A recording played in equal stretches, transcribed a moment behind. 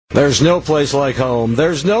There's no place like home.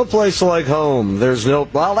 There's no place like home.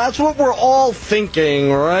 Well, that's what we're all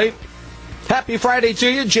thinking, right? Happy Friday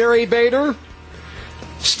to you, Jerry Bader.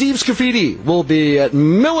 Steve's Graffiti will be at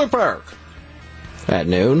Miller Park at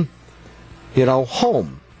noon. You know,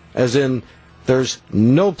 home, as in there's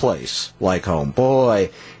no place like home. Boy,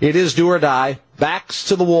 it is do or die, backs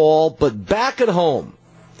to the wall, but back at home.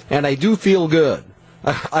 And I do feel good.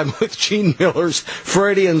 I'm with Gene Miller's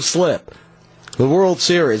Freudian slip. The World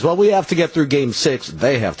Series. Well, we have to get through Game 6.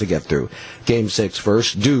 They have to get through Game 6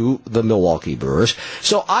 first, do the Milwaukee Brewers.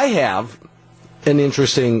 So I have an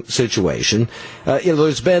interesting situation.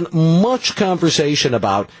 There's been much conversation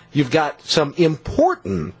about, you've got some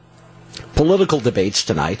important political debates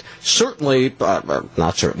tonight. Certainly,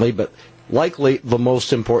 not certainly, but likely the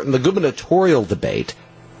most important, the gubernatorial debate,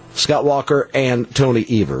 Scott Walker and Tony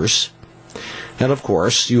Evers. And, of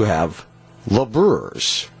course, you have the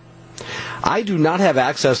Brewers. I do not have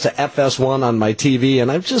access to FS1 on my TV,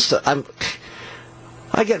 and I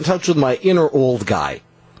get in touch with my inner old guy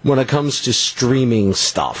when it comes to streaming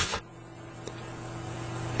stuff.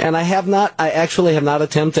 And I actually have not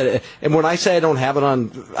attempted it. And when I say I don't have it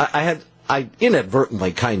on, I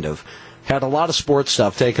inadvertently kind of had a lot of sports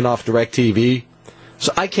stuff taken off DirecTV.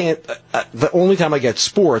 So I can't, the only time I get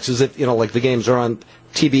sports is if, like the games are on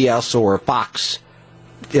TBS or Fox,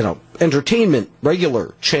 entertainment,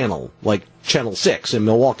 regular channel, like Channel 6 in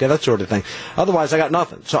Milwaukee, that sort of thing. Otherwise, I got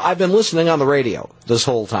nothing. So I've been listening on the radio this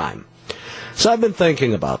whole time. So I've been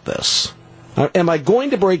thinking about this. Am I going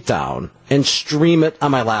to break down and stream it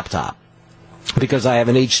on my laptop? Because I have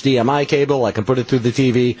an HDMI cable, I can put it through the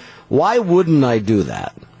TV. Why wouldn't I do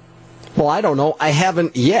that? Well, I don't know. I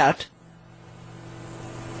haven't yet.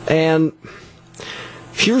 And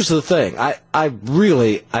here's the thing.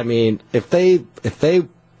 If they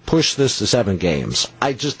push this to 7 games,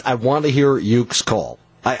 I want to hear Uke's call.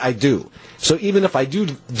 I do. So even if I do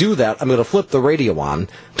that, I'm going to flip the radio on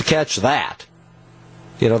to catch that.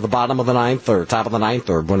 The bottom of the 9th or top of the 9th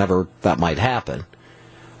or whenever that might happen.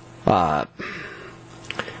 I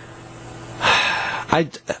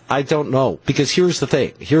don't know. Because here's the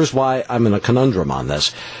thing. Here's why I'm in a conundrum on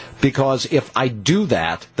this. Because if I do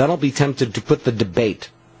that, then I'll be tempted to put the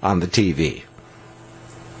debate on the TV.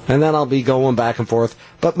 And then I'll be going back and forth.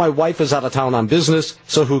 But my wife is out of town on business,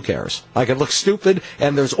 so who cares? I can look stupid,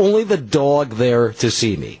 and there's only the dog there to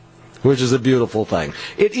see me, which is a beautiful thing.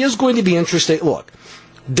 It is going to be interesting. Look,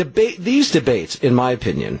 these debates, in my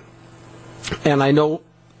opinion, and I know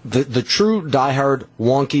the true diehard,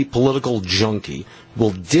 wonky, political junkie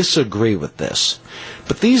will disagree with this.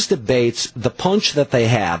 But these debates, the punch that they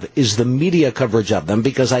have is the media coverage of them,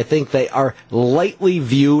 because I think they are lightly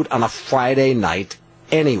viewed on a Friday night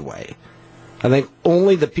anyway. I think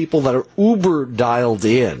only the people that are uber dialed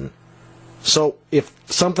in. So if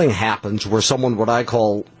something happens where someone, what I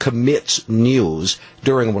call, commits news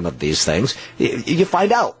during one of these things, you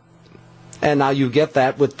find out. And now you get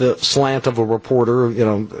that with the slant of a reporter,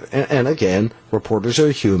 and again, reporters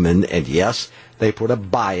are human, and yes, they put a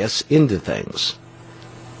bias into things.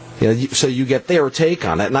 So you get their take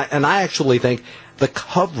on it. And I actually think the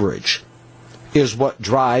coverage is what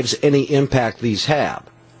drives any impact these have.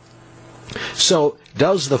 So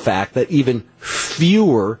does the fact that even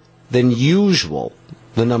fewer than usual,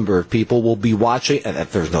 the number of people will be watching, and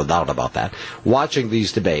there's no doubt about that, watching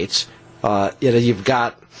these debates, you've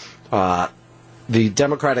got the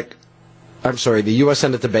U.S.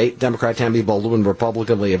 Senate debate, Democrat Tammy Baldwin,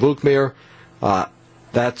 Republican Leah Vukmir.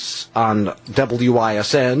 That's on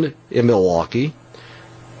WISN in Milwaukee.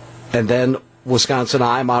 And then Wisconsin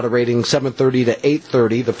I moderating 7:30 to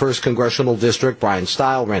 8:30, the 1st Congressional District, Brian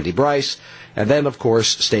Stile, Randy Bryce. And then, of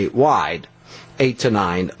course, statewide, 8 to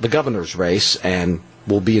 9, the governor's race, and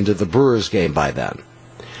we'll be into the Brewers game by then.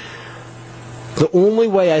 The only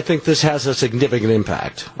way I think this has a significant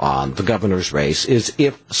impact on the governor's race is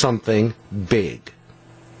if something big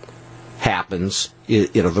happens,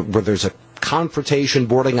 where there's a confrontation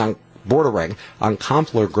bordering on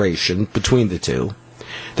conflagration between the two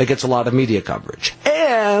that gets a lot of media coverage.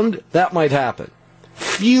 And that might happen.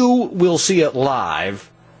 Few will see it live,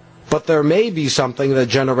 but there may be something that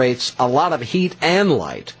generates a lot of heat and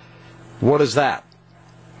light. What is that?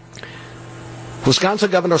 Wisconsin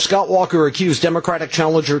Governor Scott Walker accused Democratic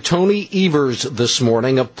challenger Tony Evers this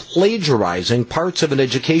morning of plagiarizing parts of an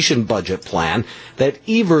education budget plan that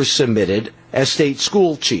Evers submitted as state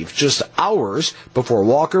school chief just hours before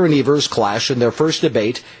Walker and Evers clashed in their first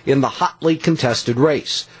debate in the hotly contested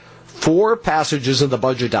race. 4 passages in the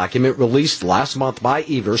budget document released last month by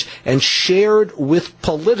Evers and shared with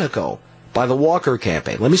Politico by the Walker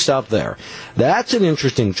campaign. Let me stop there. That's an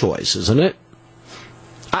interesting choice, isn't it?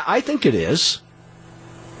 I think it is.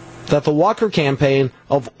 That the Walker campaign,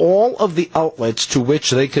 of all of the outlets to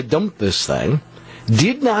which they could dump this thing,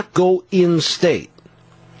 did not go in-state.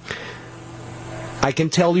 I can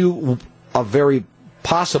tell you a very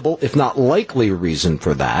possible, if not likely, reason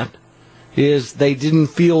for that is they didn't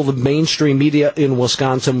feel the mainstream media in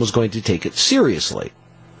Wisconsin was going to take it seriously.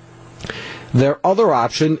 Their other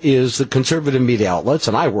option is the conservative media outlets,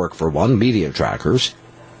 and I work for one, Media Trackers,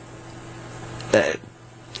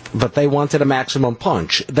 but they wanted a maximum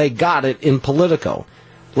punch. They got it in Politico.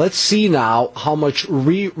 Let's see now how much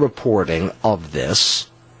re-reporting of this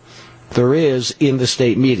there is in the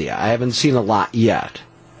state media. I haven't seen a lot yet.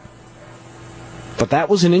 But that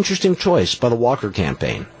was an interesting choice by the Walker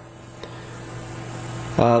campaign.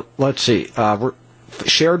 Let's see. We're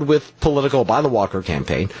shared with Politico by the Walker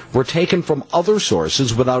campaign were taken from other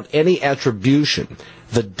sources without any attribution,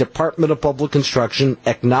 the Department of Public Instruction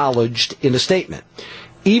acknowledged in a statement.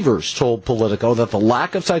 Evers told Politico that the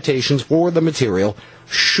lack of citations for the material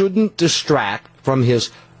shouldn't distract from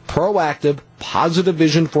his proactive, positive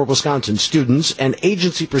vision for Wisconsin students, and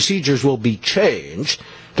agency procedures will be changed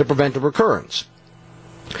to prevent a recurrence.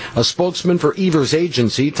 A spokesman for Evers'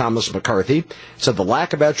 agency, Thomas McCarthy, said the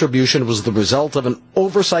lack of attribution was the result of an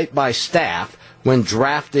oversight by staff when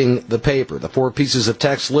drafting the paper. The 4 pieces of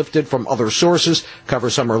text lifted from other sources cover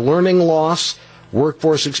summer learning loss,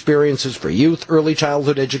 workforce experiences for youth, early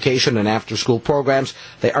childhood education, and after-school programs.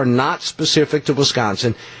 They are not specific to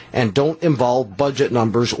Wisconsin and don't involve budget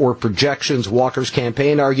numbers or projections. Walker's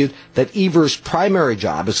campaign argued that Evers' primary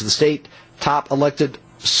job as the state top elected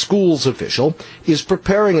schools official is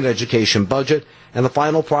preparing an education budget, and the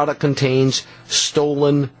final product contains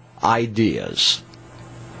stolen ideas.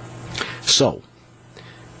 So,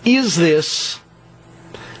 is this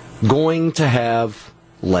going to have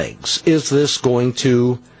legs? Is this going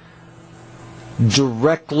to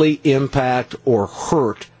directly impact or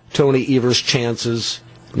hurt Tony Evers' chances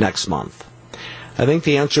next month? I think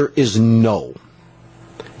the answer is no.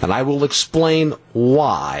 And I will explain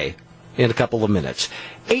why in a couple of minutes.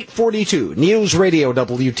 8:42, News Radio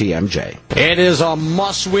WTMJ. It is a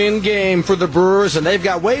must-win game for the Brewers, and they've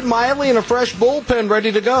got Wade Miley and a fresh bullpen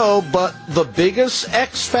ready to go, but the biggest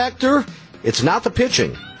X factor, it's not the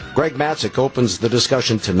pitching. Greg Matzik opens the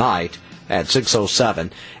discussion tonight at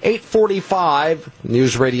 6:07. 8:45,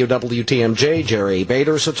 News Radio WTMJ, Jerry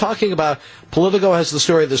Bader. So talking about, Politico has the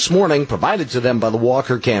story this morning, provided to them by the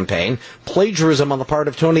Walker campaign, plagiarism on the part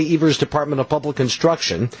of Tony Evers' Department of Public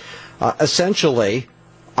Instruction, essentially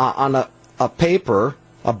on a paper,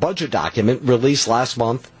 a budget document released last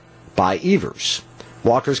month by Evers.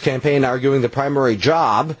 Walker's campaign arguing the primary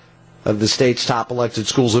job of the state's top elected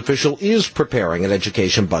schools official is preparing an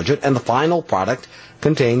education budget, and the final product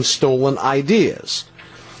contains stolen ideas.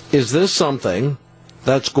 Is this something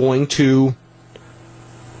that's going to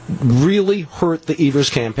really hurt the Evers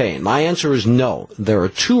campaign? My answer is no. There are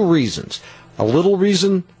 2 reasons. A little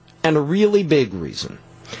reason and a really big reason.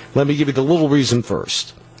 Let me give you the little reason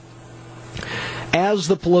first. As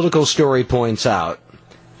the Politico story points out,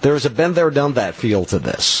 there's a been there, done that feel to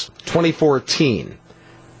this. 2014,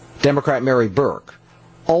 Democrat Mary Burke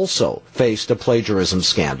also faced a plagiarism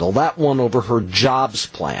scandal, that one over her jobs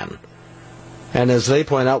plan. And as they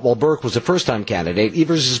point out, while Burke was a first-time candidate,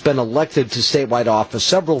 Evers has been elected to statewide office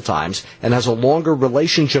several times and has a longer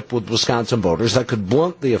relationship with Wisconsin voters that could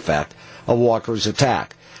blunt the effect of Walker's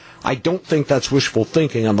attack. I don't think that's wishful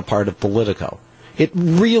thinking on the part of Politico. It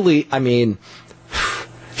really,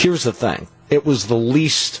 here's the thing. It was the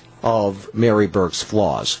least of Mary Burke's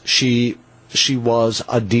flaws. She was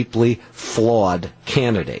a deeply flawed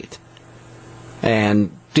candidate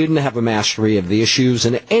and didn't have a mastery of the issues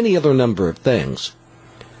and any other number of things.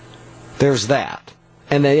 There's that.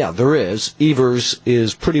 And then, yeah, there is. Evers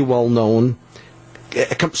is pretty well known,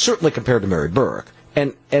 certainly compared to Mary Burke.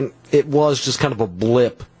 And it was just kind of a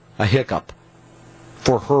blip, a hiccup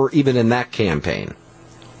for her even in that campaign.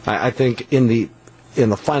 I think in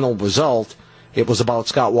the final result, it was about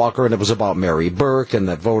Scott Walker and it was about Mary Burke, and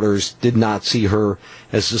that voters did not see her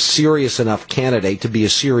as a serious enough candidate to be a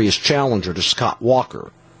serious challenger to Scott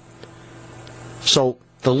Walker. So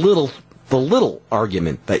the little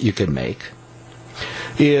argument that you can make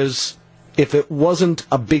is, if it wasn't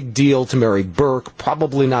a big deal to Mary Burke,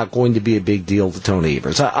 probably not going to be a big deal to Tony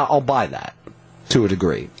Evers. I'll buy that to a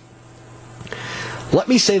degree. Let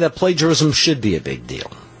me say that plagiarism should be a big deal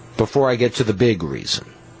before I get to the big reason.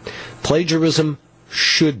 Plagiarism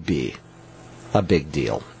should be a big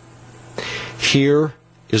deal. Here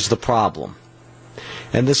is the problem.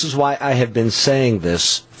 And this is why I have been saying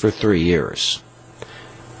this for 3 years.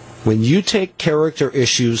 When you take character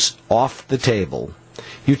issues off the table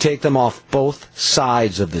You take them off both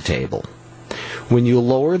sides of the table. When you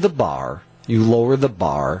lower the bar, you lower the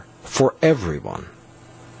bar for everyone.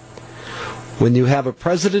 When you have a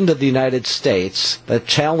president of the United States that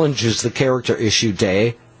challenges the character issue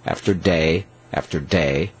day after day after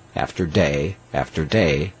day after day after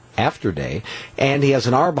day after day, and he has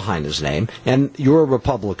an R behind his name, and you're a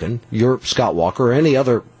Republican, you're Scott Walker, or any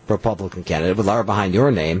other Republican candidate with R behind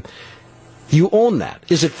your name, you own that.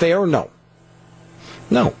 Is it fair? No.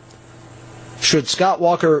 No. Should Scott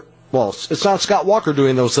Walker, well, it's not Scott Walker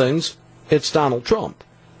doing those things, it's Donald Trump.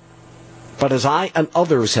 But as I and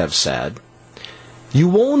others have said,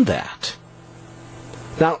 you own that.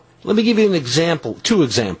 Now, let me give you an example, two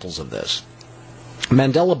examples of this.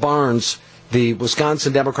 Mandela Barnes, the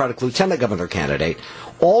Wisconsin Democratic Lieutenant Governor candidate,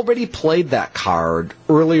 already played that card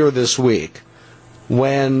earlier this week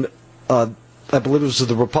when, I believe it was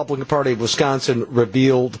the Republican Party of Wisconsin,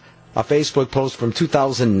 revealed a Facebook post from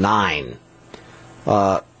 2009,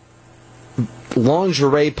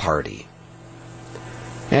 lingerie party.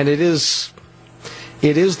 And it is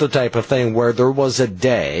the type of thing where there was a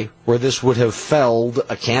day where this would have felled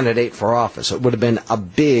a candidate for office. It would have been a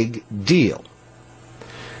big deal.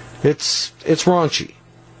 It's raunchy.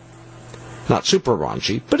 Not super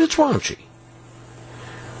raunchy, but it's raunchy.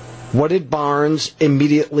 What did Barnes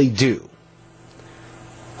immediately do?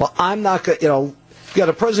 Well, I'm not going to, you got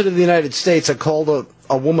a president of the United States that called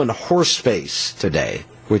a woman horseface today,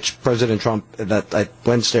 which President Trump, that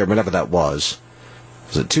Wednesday or whatever that was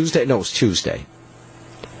it Tuesday? No, it was Tuesday.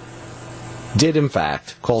 Did, in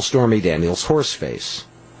fact, call Stormy Daniels horseface.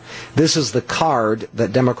 This is the card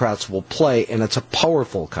that Democrats will play, and it's a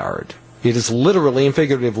powerful card. It is literally and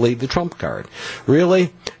figuratively the Trump card.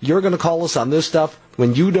 Really? You're going to call us on this stuff?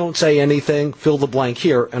 When you don't say anything, fill the blank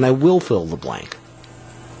here, and I will fill the blank.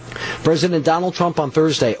 President Donald Trump on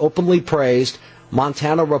Thursday openly praised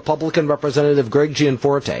Montana Republican Representative Greg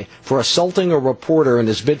Gianforte for assaulting a reporter in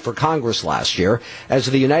his bid for Congress last year, as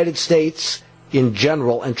the United States in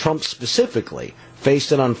general, and Trump specifically,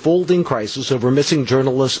 faced an unfolding crisis over missing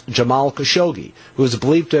journalist Jamal Khashoggi, who is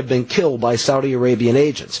believed to have been killed by Saudi Arabian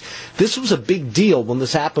agents. This was a big deal when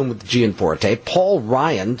this happened with Gianforte. Paul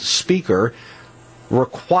Ryan, Speaker,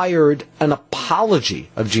 required an apology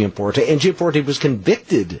of Gianforte, and Gianforte was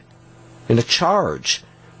convicted in a charge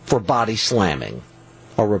for body slamming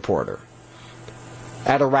a reporter.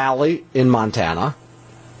 At a rally in Montana,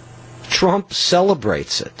 Trump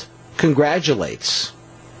celebrates it, congratulates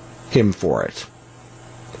him for it.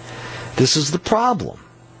 This is the problem.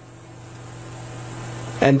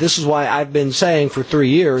 And this is why I've been saying for 3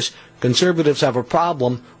 years, conservatives have a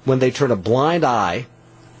problem when they turn a blind eye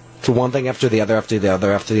to one thing after the other, after the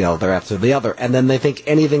other, after the other, after the other, and then they think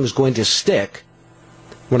anything's going to stick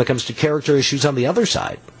when it comes to character issues on the other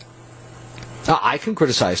side. Now, I can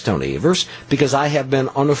criticize Tony Evers because I have been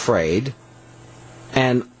unafraid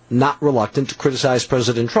and not reluctant to criticize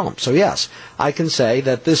President Trump. So yes, I can say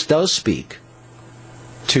that this does speak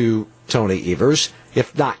to Tony Evers,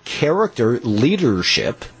 if not character,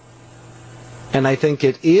 leadership. And I think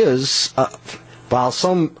it is, while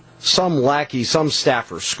some lackey, some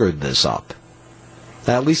staffer screwed this up.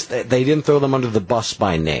 At least they didn't throw them under the bus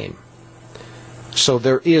by name. So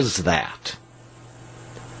there is that.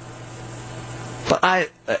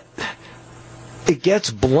 But it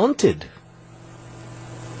gets blunted.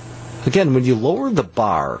 Again, when you lower the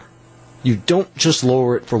bar, you don't just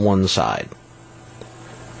lower it for one side.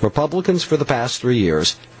 Republicans for the past 3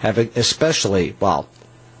 years have especially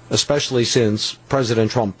since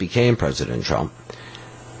President Trump became President Trump,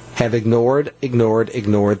 have ignored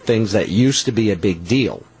things that used to be a big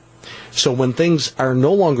deal. So when things are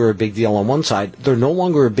no longer a big deal on one side, they're no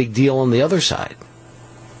longer a big deal on the other side.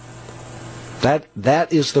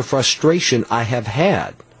 That is the frustration I have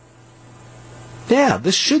had. Yeah,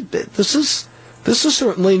 this is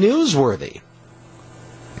certainly newsworthy.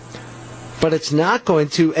 But it's not going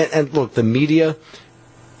to, and look, the media,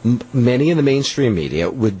 many in the mainstream media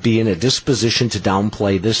would be in a disposition to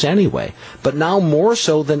downplay this anyway, but now more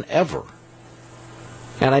so than ever.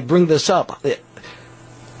 And I bring this up.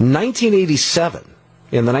 1987,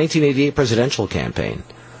 in the 1988 presidential campaign,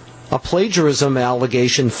 a plagiarism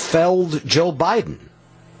allegation felled Joe Biden.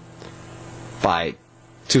 By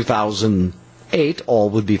 2008, all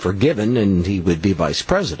would be forgiven and he would be vice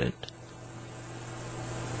president.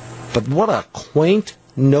 But what a quaint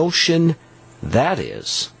notion that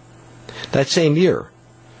is. That same year,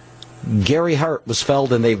 Gary Hart was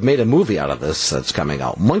felled, and they've made a movie out of this that's coming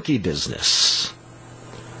out. Monkey Business.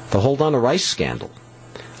 The Hold On to Rice scandal.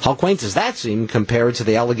 How quaint does that seem compared to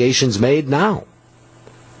the allegations made now?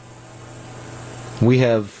 We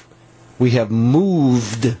have we have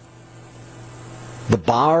moved the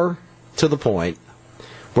bar to the point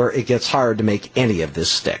where it gets hard to make any of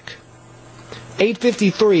this stick.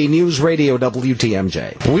 8:53 News Radio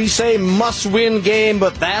WTMJ. We say must-win game,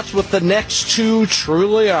 but that's what the next two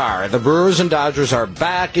truly are. The Brewers and Dodgers are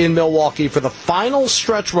back in Milwaukee for the final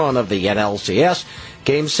stretch run of the NLCS.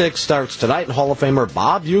 Game 6 starts tonight, and Hall of Famer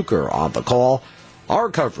Bob Uecker on the call.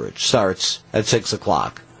 Our coverage starts at 6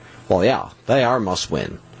 o'clock. Well, yeah, they are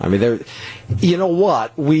must-win. I mean, you know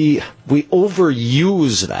what? We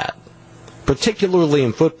overuse that, particularly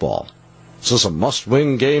in football. Is this a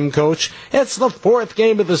must-win game, Coach? It's the 4th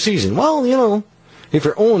game of the season. Well, you know, if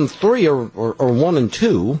you're 0-3 or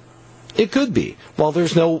 1-2, it could be. Well,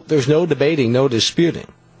 there's no debating, no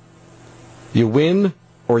disputing. You win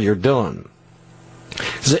or you're done.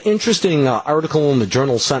 There's an interesting article in the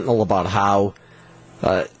Journal Sentinel about how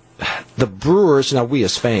the Brewers, now we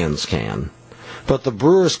as fans can, but the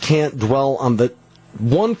Brewers can't dwell on the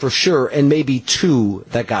one for sure and maybe two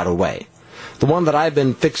that got away. The one that I've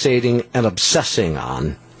been fixating and obsessing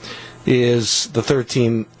on is the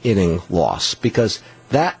 13-inning loss, because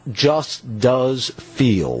that just does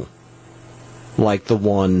feel like the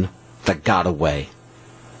one that got away.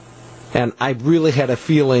 And I really had a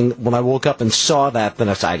feeling when I woke up and saw that, then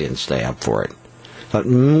I didn't stay up for it. But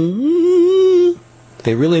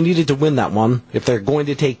they really needed to win that one if they're going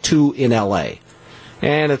to take two in L.A.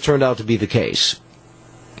 And it turned out to be the case.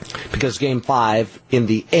 Because Game 5, in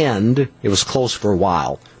the end, it was close for a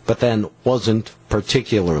while, but then wasn't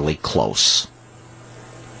particularly close.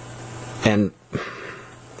 And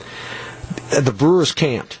the Brewers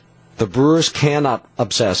can't. The Brewers cannot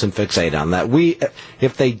obsess and fixate on that.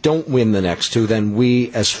 If they don't win the next two, then we,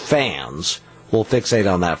 as fans, will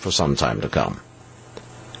fixate on that for some time to come.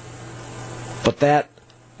 But that's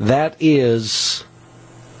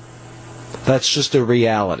just a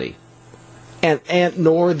reality. And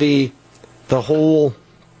nor the whole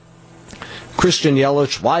Christian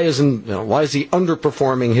Yelich, why is he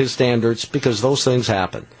underperforming his standards? Because those things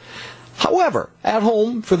happen. However, at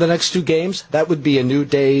home for the next two games, that would be a new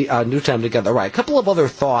day, a new time together. Right. A couple of other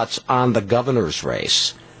thoughts on the governor's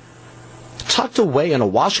race. Tucked away in a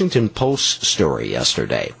Washington Post story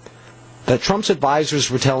yesterday that Trump's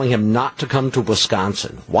advisors were telling him not to come to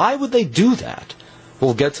Wisconsin. Why would they do that?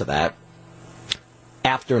 We'll get to that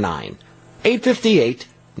after 9. 8:58,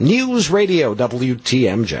 News Radio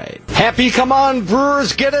WTMJ. Happy Come On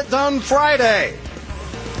Brewers Get It Done Friday.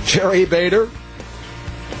 Jerry Bader.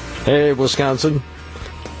 Hey, Wisconsin.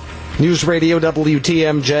 News Radio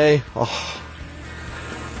WTMJ. Oh,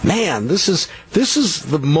 man, this is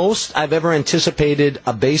the most I've ever anticipated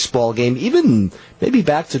a baseball game, even maybe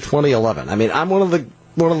back to 2011. I mean, I'm one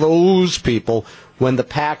of those people when the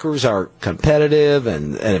Packers are competitive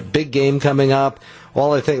and a big game coming up.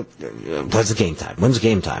 All I think, when's the game time? When's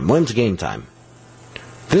game time? When's game time?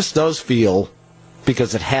 This does feel,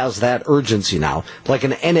 because it has that urgency now, like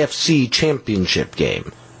an NFC championship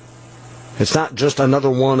game. It's not just another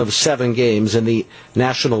one of 7 games in the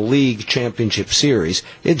National League Championship Series.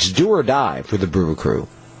 It's do or die for the Brew Crew.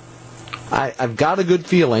 I've got a good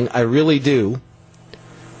feeling, I really do.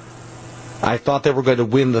 I thought they were going to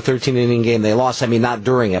win the 13-inning game they lost. I mean, not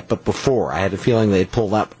during it, but before. I had a feeling they'd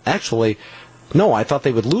pull up. Actually, no, I thought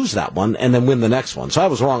they would lose that one and then win the next one. So I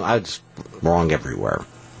was wrong. I was wrong everywhere.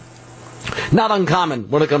 Not uncommon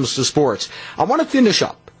when it comes to sports. I want to finish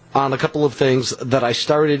up on a couple of things that I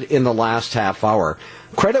started in the last half hour.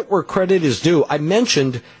 Credit where credit is due. I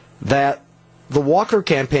mentioned that the Walker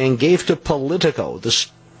campaign gave to Politico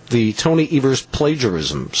the Tony Evers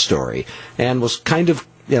plagiarism story, and was kind of,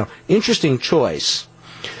 interesting choice.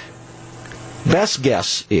 Best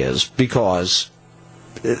guess is because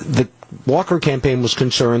the Walker campaign was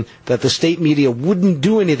concerned that the state media wouldn't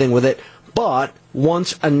do anything with it, but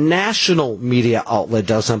once a national media outlet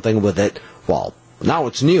does something with it, well, now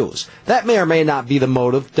it's news. That may or may not be the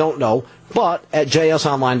motive, don't know, but at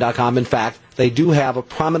jsonline.com, in fact, they do have a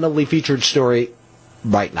prominently featured story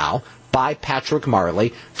right now by Patrick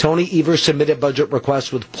Marley. Tony Evers submitted budget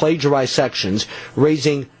requests with plagiarized sections,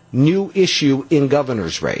 raising new issue in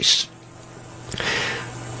governor's race.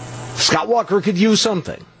 Scott Walker could use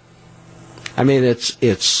something. I mean,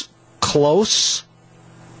 it's close,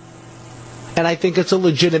 and I think it's a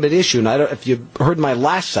legitimate issue. And if you heard my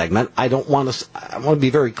last segment, I want to be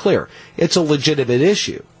very clear. It's a legitimate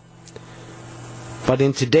issue. But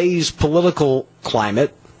in today's political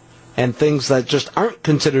climate and things that just aren't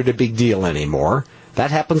considered a big deal anymore,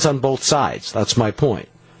 that happens on both sides. That's my point.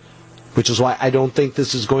 Which is why I don't think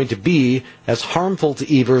this is going to be as harmful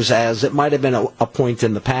to Evers as it might have been a point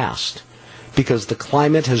in the past. Because the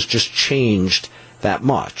climate has just changed that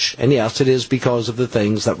much. And yes, it is because of the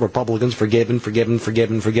things that Republicans forgiven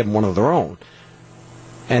one of their own.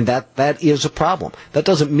 And that is a problem. That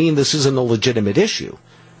doesn't mean this isn't a legitimate issue.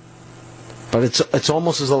 But it's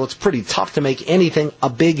almost as though it's pretty tough to make anything a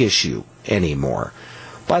big issue anymore.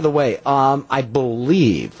 By the way, I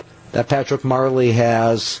believe that Patrick Marley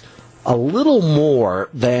has a little more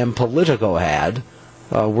than Politico had.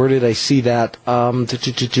 Where did I see that?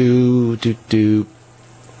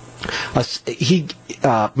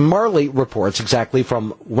 Marley reports exactly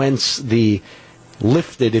from whence the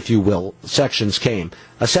lifted, if you will, sections came.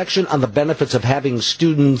 A section on the benefits of having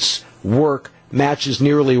students work matches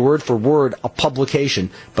nearly word for word a publication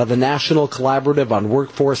by the National Collaborative on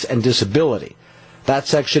Workforce and Disability. That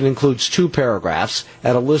section includes 2 paragraphs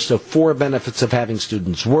and a list of 4 benefits of having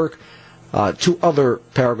students work. 2 other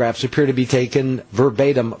paragraphs appear to be taken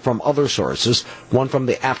verbatim from other sources, one from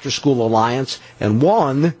the After School Alliance and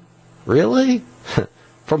one, really,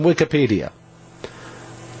 from Wikipedia.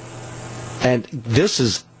 And this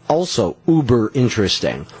is also uber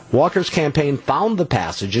interesting. Walker's campaign found the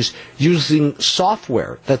passages using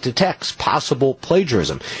software that detects possible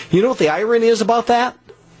plagiarism. You know what the irony is about that?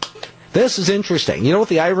 This is interesting. You know what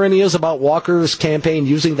the irony is about Walker's campaign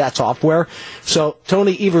using that software? So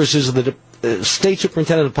Tony Evers is the state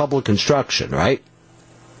superintendent of public instruction, right?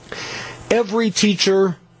 Every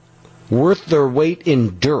teacher worth their weight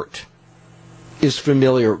in dirt is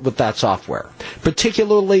familiar with that software,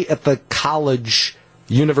 particularly at the college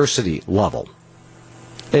university level.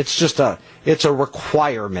 It's a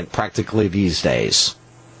requirement practically these days.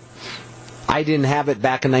 I didn't have it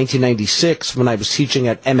back in 1996 when I was teaching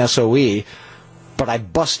at MSOE, but I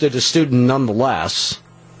busted a student nonetheless.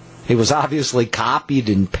 He was obviously copied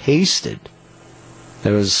and pasted. It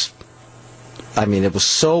was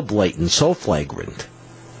so blatant, so flagrant.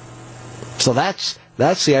 So that's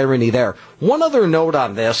the irony there. One other note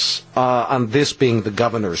on this being the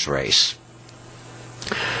governor's race.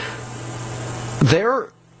 There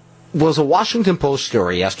was a Washington Post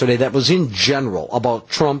story yesterday that was in general about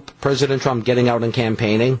President Trump getting out and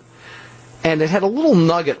campaigning. And it had a little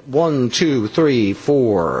nugget, 1, 2, 3,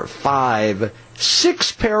 4, 5,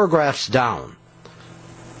 6 paragraphs down.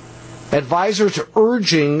 Advisors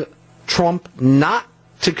urging Trump not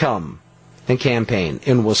to come and campaign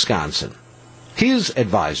in Wisconsin. His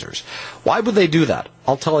advisors. Why would they do that?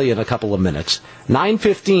 I'll tell you in a couple of minutes.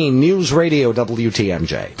 9:15 News Radio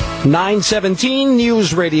WTMJ. 9:17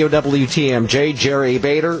 News Radio WTMJ. Jerry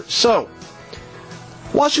Bader. So,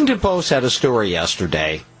 Washington Post had a story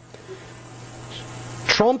yesterday.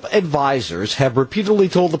 Trump advisors have repeatedly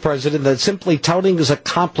told the president that simply touting his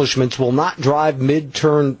accomplishments will not drive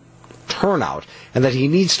midterm turnout, and that he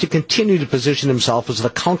needs to continue to position himself as the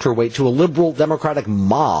counterweight to a liberal Democratic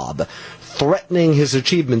mob threatening his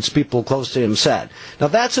achievements, people close to him said. Now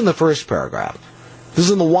that's in the first paragraph. This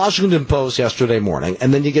is in the Washington Post yesterday morning,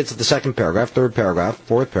 and then you get to the second paragraph, third paragraph,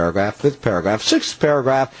 fourth paragraph, fifth paragraph, sixth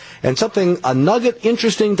paragraph, and a nugget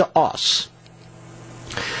interesting to us.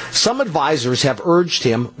 Some advisors have urged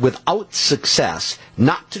him, without success,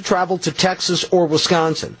 not to travel to Texas or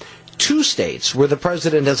Wisconsin, 2 states where the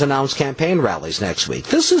president has announced campaign rallies next week.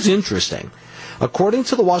 This is interesting. According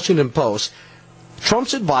to the Washington Post,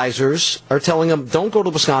 Trump's advisors are telling him, don't go to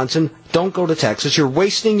Wisconsin, don't go to Texas, you're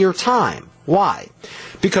wasting your time. Why?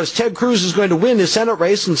 Because Ted Cruz is going to win his Senate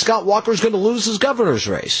race and Scott Walker is going to lose his governor's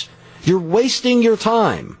race. You're wasting your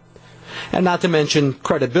time. And not to mention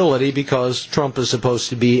credibility, because Trump is supposed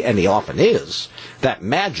to be, and he often is, that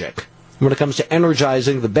magic when it comes to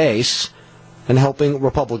energizing the base and helping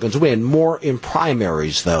Republicans win. More in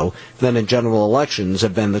primaries, though, than in general elections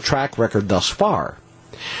have been the track record thus far.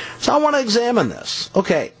 So I want to examine this.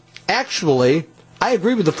 Okay, actually, I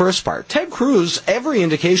agree with the first part. Ted Cruz, every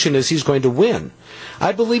indication is he's going to win.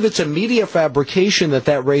 I believe it's a media fabrication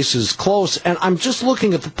that race is close, and I'm just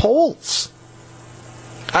looking at the polls.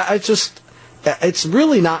 It's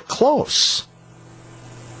really not close.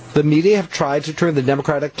 The media have tried to turn the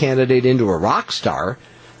Democratic candidate into a rock star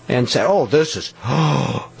and say, this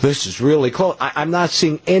is really close. I'm not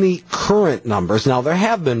seeing any current numbers. Now, there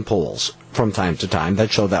have been polls from time to time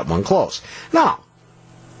that show that one close. Now,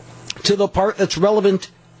 to the part that's relevant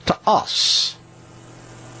to us,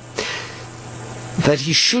 that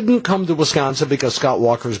he shouldn't come to Wisconsin because Scott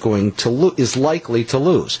Walker is likely to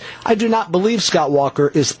lose. I do not believe Scott Walker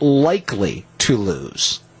is likely to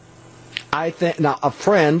lose. I think now a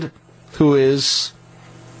friend who's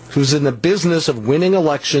in the business of winning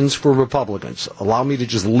elections for Republicans, allow me to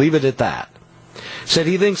just leave it at that, said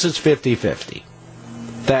he thinks it's 50-50.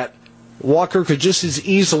 That Walker could just as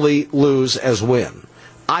easily lose as win.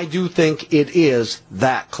 I do think it is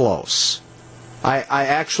that close. I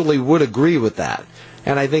actually would agree with that.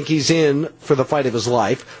 And I think he's in for the fight of his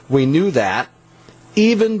life. We knew that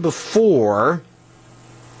even before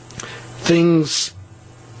things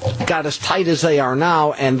got as tight as they are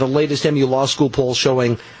now, and the latest MU Law School poll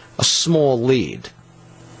showing a small lead.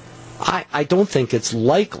 I don't think it's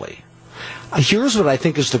likely. Here's what I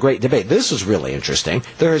think is the great debate. This is really interesting.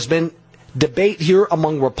 There has been debate here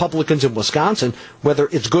among Republicans in Wisconsin whether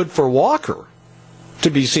it's good for Walker to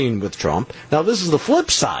be seen with Trump. Now, this is the flip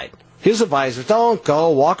side. His advisors, don't go.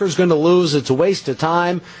 Walker's going to lose. It's a waste of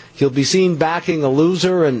time. He'll be seen backing a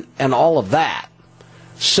loser and all of that.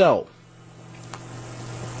 So,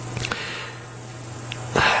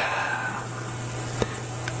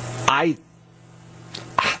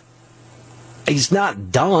 he's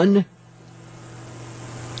not done.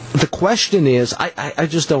 The question is, I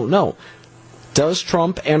just don't know. Does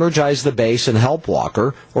Trump energize the base and help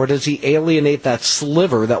Walker, or does he alienate that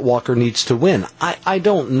sliver that Walker needs to win? I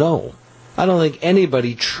don't know. I don't think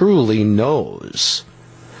anybody truly knows.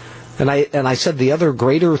 And I said the other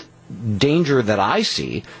greater danger that I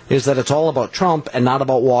see is that it's all about Trump and not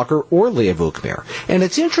about Walker or Leah Vukmir. And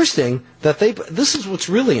it's interesting that this is what's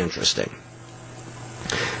really interesting.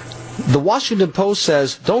 The Washington Post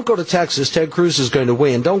says, don't go to Texas, Ted Cruz is going to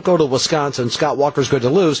win. Don't go to Wisconsin, Scott Walker's going to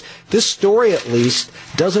lose. This story, at least,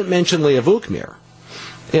 doesn't mention Leah Vukmir.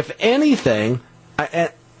 If anything, and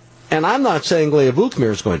I'm not saying Leah Vukmir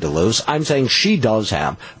is going to lose, I'm saying she does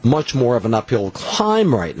have much more of an uphill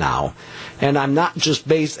climb right now. And I'm not just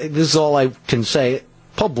this is all I can say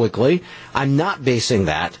publicly, I'm not basing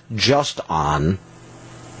that just on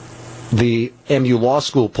the MU Law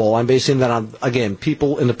School poll. I'm basing that on, again,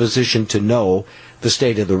 people in a position to know the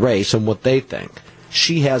state of the race and what they think.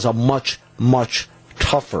 She has a much, much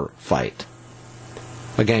tougher fight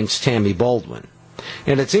against Tammy Baldwin.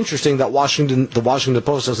 And it's interesting that the Washington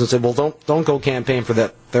Post doesn't say, well, don't go campaign for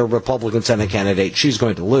their Republican Senate candidate. She's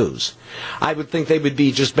going to lose. I would think they would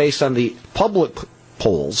be, just based on the public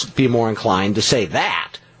polls, be more inclined to say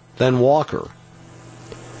that than Walker.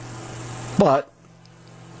 But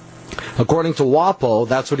according to WAPO,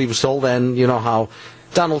 that's what he was told, and you know how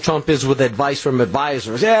Donald Trump is with advice from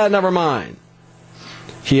advisors. Yeah, never mind.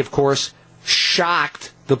 He, of course,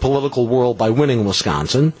 shocked the political world by winning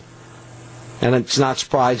Wisconsin, and it's not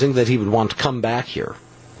surprising that he would want to come back here.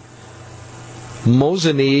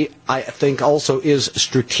 Mosinee, I think, also is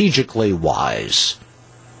strategically wise.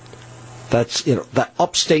 That's, the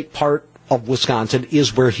upstate part of Wisconsin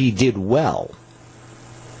is where he did well.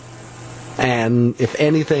 And if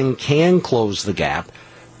anything can close the gap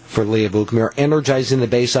for Leah Vukmir, energizing the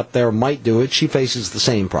base up there might do it. She faces the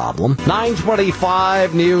same problem.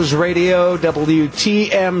 925 News Radio,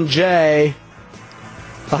 WTMJ.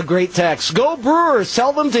 A great text. Go Brewers!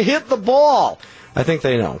 Tell them to hit the ball. I think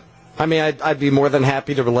they know. I mean, I'd be more than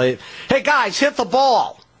happy to relate. Hey, guys, hit the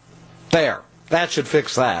ball! There. That should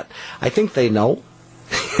fix that. I think they know.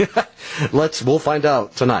 We'll find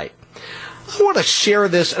out tonight. I want to share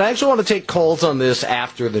this, and I actually want to take calls on this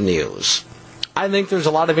after the news. I think there's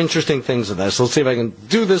a lot of interesting things in this. Let's see if I can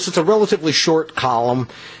do this. It's a relatively short column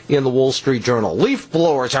in the Wall Street Journal. Leaf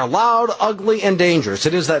blowers are loud, ugly, and dangerous.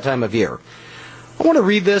 It is that time of year. I want to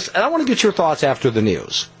read this, and I want to get your thoughts after the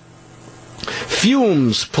news.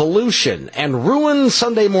 Fumes, pollution, and ruined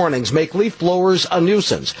Sunday mornings make leaf blowers a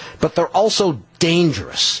nuisance, but they're also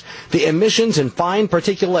dangerous. The emissions and fine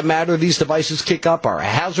particulate matter these devices kick up are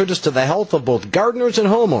hazardous to the health of both gardeners and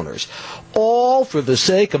homeowners, all for the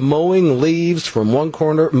sake of moving leaves from one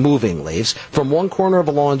corner of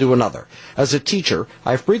a lawn to another. As a teacher,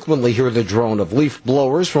 I frequently hear the drone of leaf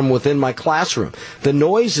blowers from within my classroom. The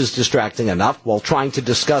noise is distracting enough while trying to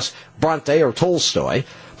discuss Bronte or Tolstoy.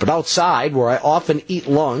 But outside, where I often eat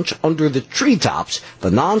lunch under the treetops, the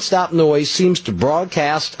nonstop noise seems to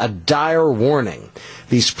broadcast a dire warning.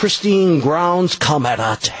 These pristine grounds come at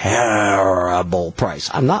a terrible price.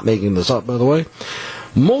 I'm not making this up, by the way.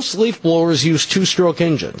 Most leaf blowers use two-stroke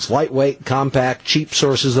engines, lightweight, compact, cheap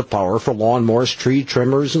sources of power for lawnmowers, tree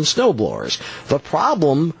trimmers, and snow blowers. The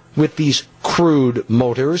problem with these crude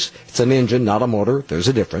motors, it's an engine, not a motor, there's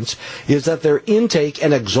a difference, is that their intake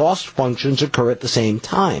and exhaust functions occur at the same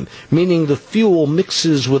time, meaning the fuel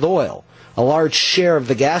mixes with oil. A large share of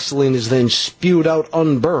the gasoline is then spewed out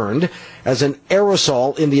unburned as an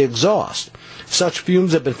aerosol in the exhaust. Such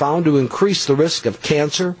fumes have been found to increase the risk of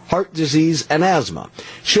cancer, heart disease, and asthma.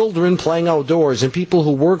 Children playing outdoors and people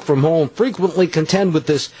who work from home frequently contend with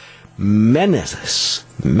this menace.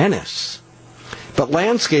 But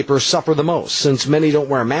landscapers suffer the most. Since many don't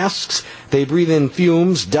wear masks, they breathe in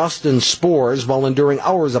fumes, dust, and spores while enduring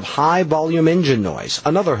hours of high-volume engine noise,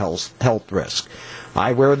 another health risk.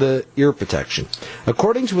 I wear the ear protection.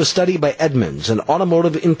 According to a study by Edmunds, an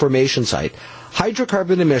automotive information site,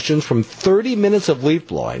 hydrocarbon emissions from 30 minutes of leaf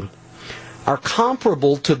blowing are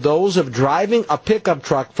comparable to those of driving a pickup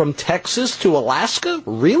truck from Texas to Alaska?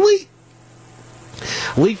 Really?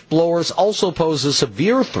 Leaf blowers also pose a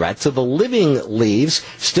severe threat to the living leaves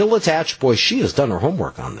still attached. Boy, she has done her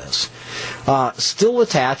homework on this. Still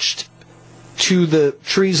attached to the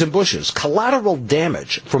trees and bushes. Collateral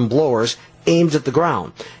damage from blowers aimed at the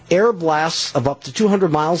ground. Air blasts of up to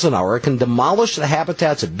 200 miles an hour can demolish the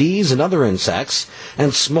habitats of bees and other insects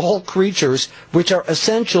and small creatures which are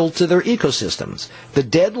essential to their ecosystems. The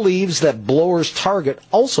dead leaves that blowers target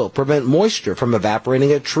also prevent moisture from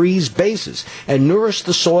evaporating at trees' bases and nourish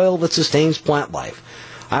the soil that sustains plant life.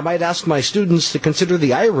 I might ask my students to consider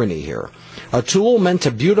the irony here. A tool meant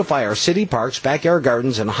to beautify our city parks, backyard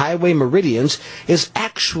gardens, and highway meridians is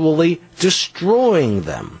actually destroying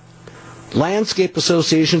them. Landscape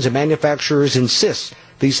associations and manufacturers insist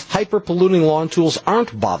these hyper-polluting lawn tools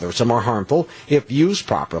aren't bothersome or harmful if used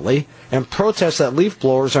properly, and protest that leaf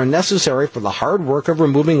blowers are necessary for the hard work of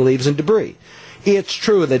removing leaves and debris. It's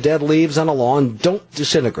true that dead leaves on a lawn don't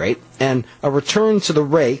disintegrate, and a return to the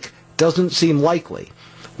rake doesn't seem likely.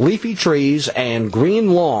 Leafy trees and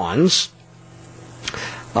green lawns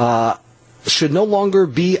should no longer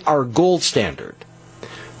be our gold standard.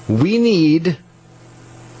 We need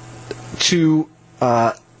to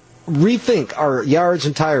rethink our yards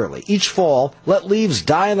entirely. Each fall, let leaves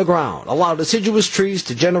die on the ground, allow deciduous trees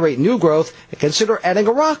to generate new growth, and consider adding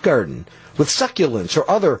a rock garden with succulents or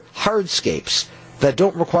other hardscapes that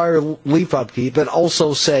don't require leaf upkeep and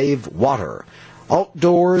also save water.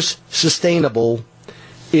 Outdoors, sustainable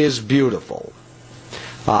is beautiful.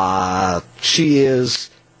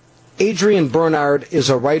 Adrienne Bernard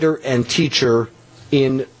is a writer and teacher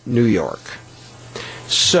in New York.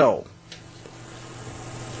 So,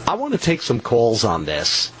 I want to take some calls on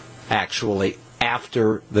this, actually,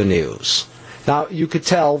 after the news. Now, you could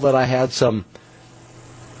tell that I had some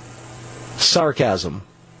sarcasm,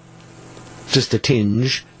 just a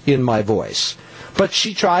tinge, in my voice. But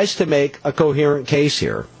she tries to make a coherent case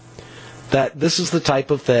here that this is the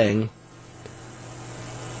type of thing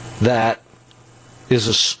that is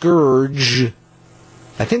a scourge.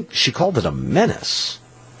 I think she called it a menace.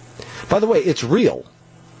 By the way, it's real.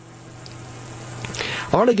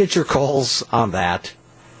 I want to get your calls on that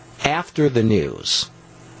after the news.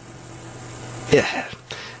 Yeah.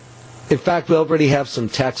 In fact, we already have some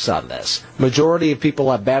texts on this. Majority of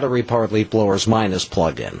people have battery-powered leaf blowers. Mine is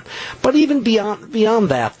plug-in. But even beyond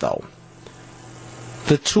that, though,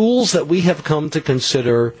 the tools that we have come to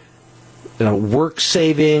consider,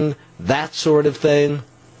 work-saving, that sort of thing.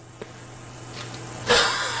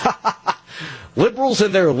 Liberals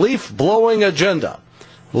and their leaf-blowing agenda.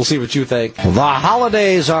 We'll see what you think. The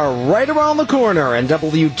holidays are right around the corner, and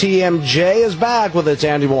WTMJ is back with its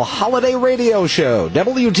annual holiday radio show.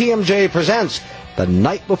 WTMJ presents The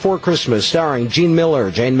Night Before Christmas, starring Gene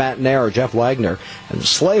Miller, Jane Matinaire, Jeff Wagner, and a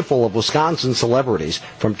sleigh full of Wisconsin celebrities.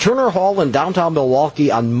 From Turner Hall in downtown Milwaukee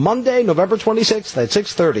on Monday, November 26th at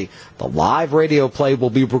 6:30, the live radio play will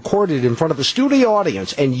be recorded in front of a studio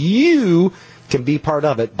audience, and you can be part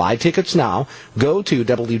of it. Buy tickets now. Go to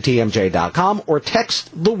WTMJ.com or text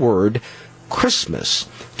the word Christmas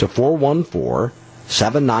to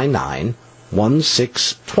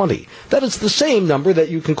 414-799-1620. That is the same number that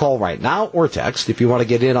you can call right now or text if you want to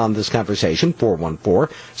get in on this conversation,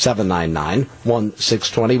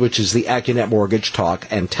 414-799-1620, which is the AccuNet Mortgage talk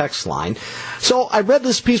and text line. So I read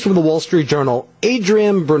this piece from the Wall Street Journal.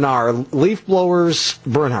 Adrienne Bernard, leaf blowers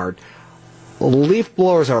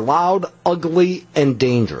are loud, ugly, and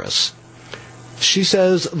dangerous. She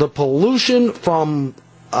says the pollution from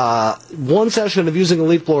one session of using a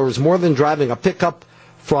leaf blower is more than driving a pickup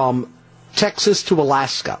from Texas to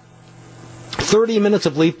Alaska. 30 minutes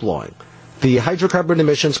of leaf blowing. The hydrocarbon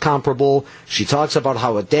emissions comparable. She talks about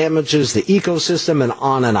how it damages the ecosystem and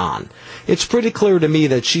on and on. It's pretty clear to me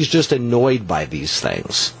that she's just annoyed by these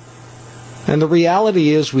things. And the reality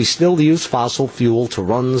is we still use fossil fuel to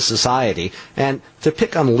run society. And to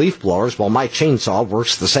pick on leaf blowers, well, my chainsaw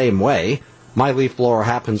works the same way. My leaf blower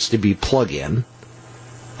happens to be plug-in.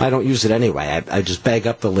 I don't use it anyway. I just bag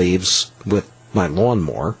up the leaves with my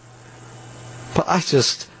lawnmower. But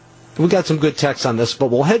we got some good text on this, but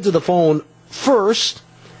we'll head to the phone first.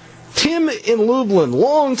 Tim in Lublin,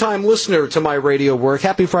 longtime listener to my radio work.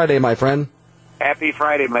 Happy Friday, my friend. Happy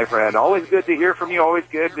Friday, my friend. Always good to hear from you. Always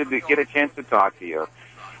good to get a chance to talk to you.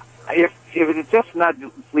 If it's just not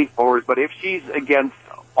leaf blowers, but if she's against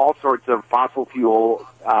all sorts of fossil fuel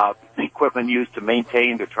equipment used to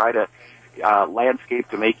try to landscape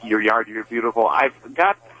to make your yard beautiful. I've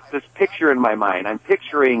got this picture in my mind. I'm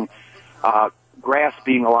picturing grass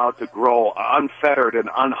being allowed to grow unfettered and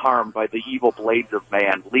unharmed by the evil blades of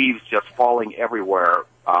man, leaves just falling everywhere,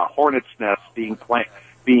 hornets' nests being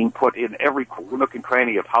put in every nook and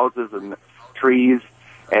cranny of houses and trees.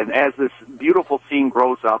 And as this beautiful scene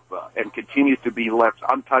grows up and continues to be left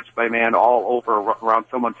untouched by man all over around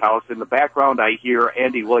someone's house, in the background I hear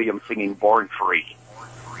Andy Williams singing Born Free.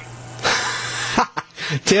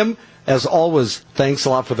 Tim, as always, thanks a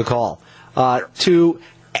lot for the call. To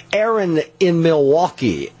Aaron in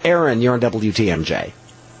Milwaukee. Aaron, you're on WTMJ.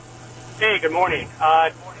 Hey, good morning.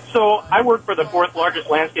 So I work for the fourth largest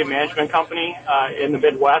landscape management company in the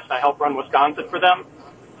Midwest. I help run Wisconsin for them.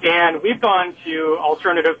 And we've gone to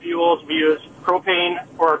alternative fuels. We use propane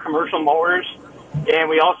for our commercial mowers, and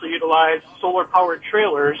we also utilize solar-powered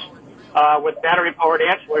trailers with battery-powered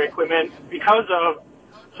ancillary equipment because of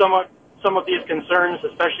some of these concerns,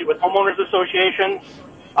 especially with homeowners associations.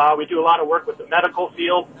 We do a lot of work with the medical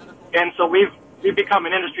field, and so we've become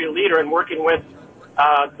an industry leader in working with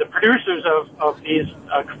the producers of these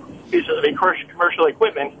pieces of commercial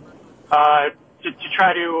equipment to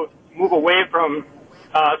try to move away from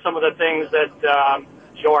some of the things that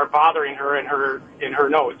are bothering her in her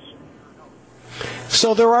notes.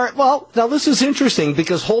 So there are, well, now this is interesting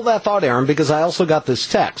because, hold that thought, Aaron, because I also got this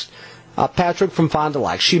text. Patrick from Fond du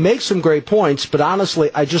Lac. She makes some great points, but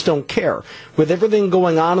honestly, I just don't care. With everything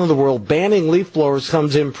going on in the world, banning leaf blowers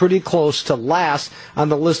comes in pretty close to last on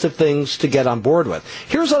the list of things to get on board with.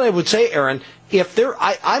 Here's what I would say, Aaron.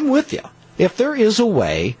 I'm with you. If there is a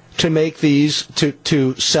way to make these,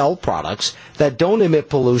 to sell products that don't emit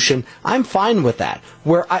pollution, I'm fine with that.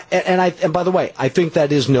 And by the way, I think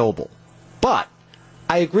that is noble. But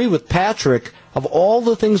I agree with Patrick. Of all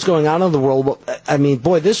the things going on in the world, I mean,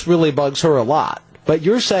 boy, this really bugs her a lot. But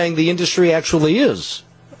you're saying the industry actually is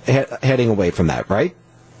heading away from that, right?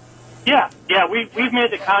 Yeah, we've made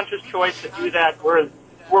the conscious choice to do that. We're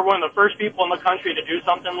one of the first people in the country to do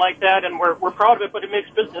something like that, and we're proud of it. But it makes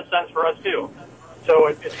business sense for us too. So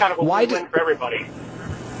it's kind of a win-win for everybody.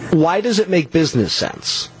 Why does it make business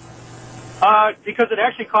sense? Because it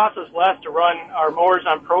actually costs us less to run our mowers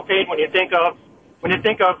on propane. When you think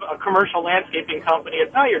of a commercial landscaping company,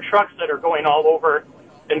 it's not your trucks that are going all over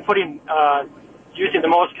and using the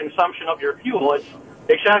most consumption of your fuel.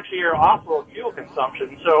 It's actually your off-road fuel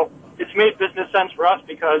consumption. So it's made business sense for us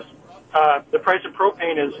because the price of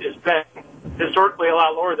propane has been historically a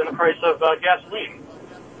lot lower than the price of gasoline.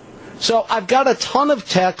 So I've got a ton of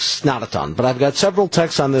texts, not a ton, but I've got several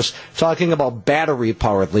texts on this talking about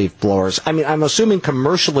battery-powered leaf blowers. I mean, I'm assuming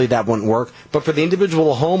commercially that wouldn't work, but for the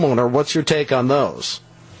individual homeowner, what's your take on those?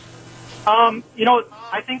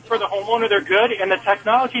 I think for the homeowner they're good, and the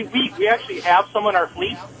technology, we actually have some in our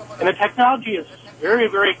fleet, and the technology is very,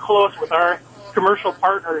 very close with our commercial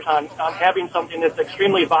partners on having something that's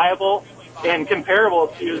extremely viable and comparable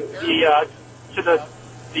to the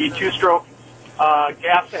two-stroke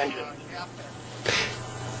gas engines.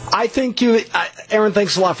 I think Aaron,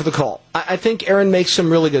 thanks a lot for the call. I think Aaron makes some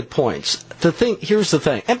really good points. Here's the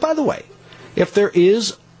thing, and by the way, if there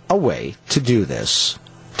is a way to do this,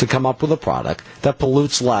 to come up with a product that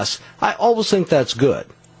pollutes less, I always think that's good.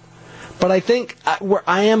 But I think where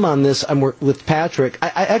I am on this, I'm with Patrick,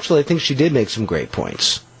 I think she did make some great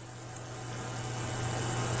points.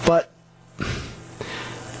 But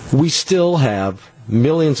we still have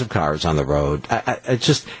millions of cars on the road.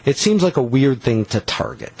 It seems like a weird thing to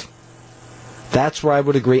target. That's where I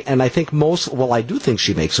would agree. And I think I do think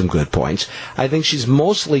she makes some good points. I think she's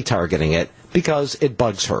mostly targeting it because it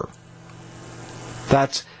bugs her.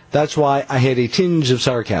 That's why I had a tinge of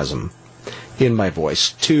sarcasm in my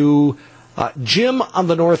voice. To Jim on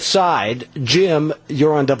the north side. Jim,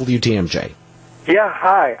 you're on WTMJ. Yeah,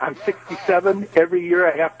 hi. I'm 67. Every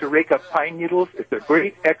year I have to rake up pine needles. It's a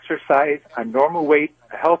great exercise. I'm normal weight,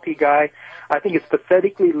 a healthy guy. I think it's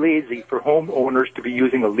pathetically lazy for homeowners to be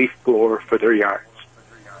using a leaf blower for their yards.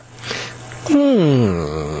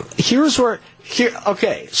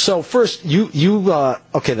 Okay, so first,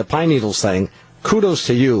 the pine needles thing, kudos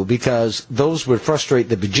to you, because those would frustrate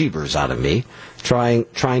the bejeebers out of me, trying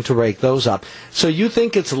to rake those up. So you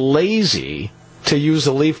think it's lazy to use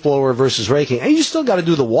a leaf blower versus raking. And you still got to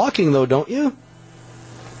do the walking, though, don't you?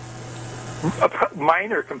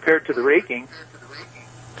 Minor compared to the raking.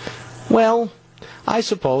 Well, I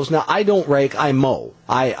suppose. Now, I don't rake, I mow.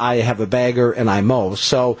 I have a bagger and I mow.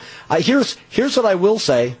 So here's what I will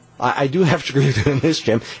say. I do have to agree with you in this,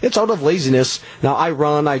 Jim. It's out of laziness. Now, I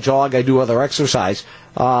run, I jog, I do other exercise.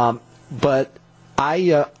 But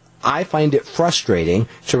I I find it frustrating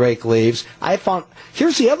to rake leaves.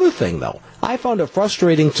 Here's the other thing, though. I found it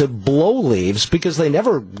frustrating to blow leaves because they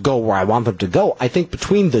never go where I want them to go. I think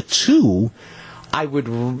between the two, I would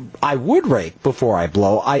rake before I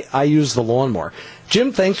blow. I use the lawnmower.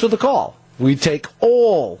 Jim, thanks for the call. We take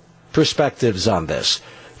all perspectives on this.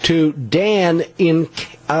 To Dan in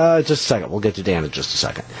just a second. We'll get to Dan in just a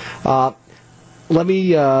second.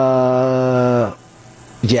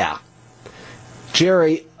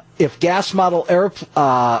 Jerry, if gas model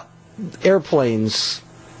airplanes,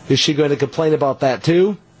 is she going to complain about that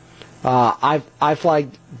too? I fly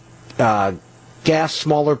gas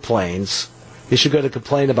smaller planes. Is she going to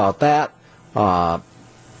complain about that?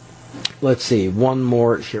 Let's see, one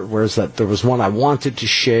more here. Where's that? There was one I wanted to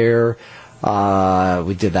share.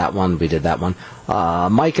 We did that one.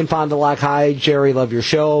 Mike and Fond du Lac, hi, Jerry, love your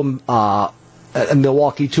show. A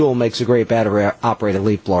Milwaukee Tool makes a great battery-operated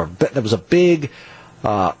leaf blower. That was a big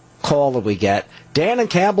call that we get. Dan in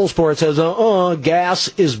Campbellsport says, gas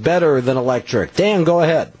is better than electric. Dan, go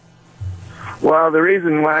ahead. Well, the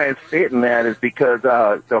reason why I'm stating that is because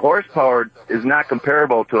the horsepower is not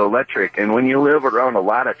comparable to electric, and when you live around a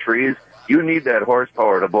lot of trees, you need that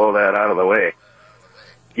horsepower to blow that out of the way.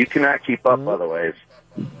 You cannot keep up otherwise,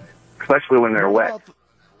 especially when they're wet.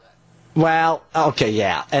 Well, okay,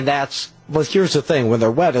 yeah, and here's the thing. When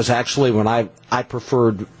they're wet is actually when I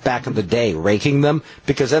preferred back in the day raking them,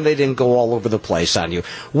 because then they didn't go all over the place on you.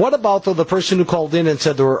 What about, though, the person who called in and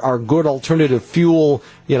said there are good alternative fuel,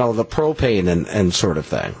 the propane and sort of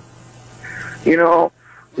thing?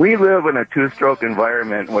 We live in a two-stroke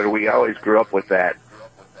environment where we always grew up with that.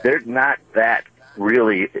 They're not that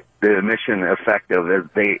really the emission effective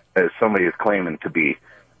as somebody is claiming to be.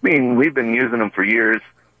 I mean, we've been using them for years.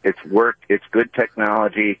 It's worked. It's good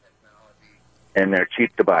technology, and they're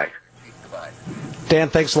cheap to buy. Dan,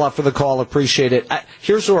 thanks a lot for the call. Appreciate it.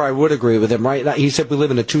 Here's where I would agree with him. Right now, he said we live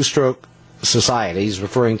in a two-stroke society. He's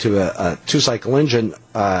referring to a two-cycle engine,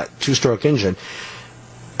 two-stroke engine.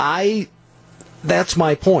 That's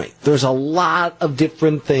my point. There's a lot of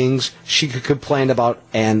different things she could complain about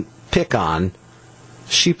and pick on.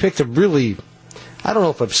 She picked a really, I don't know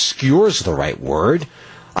if obscure is the right word.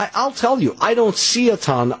 I'll tell you, I don't see a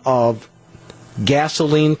ton of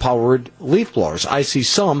gasoline-powered leaf blowers. I see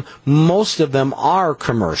some. Most of them are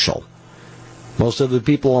commercial. Most of the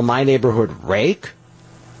people in my neighborhood rake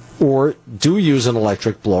or do use an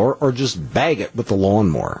electric blower or just bag it with the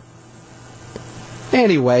lawnmower.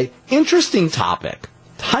 Anyway, interesting topic.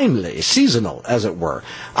 Timely, seasonal, as it were.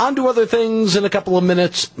 On to other things in a couple of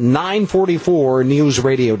minutes. 9:44 News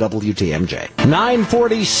Radio WTMJ.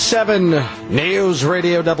 9:47 News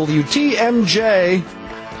Radio WTMJ.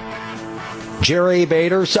 Jerry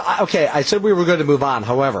Bader. So, okay, I said we were going to move on.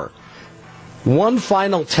 However, one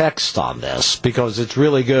final text on this, because it's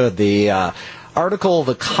really good. The article,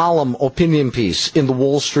 the column, opinion piece in the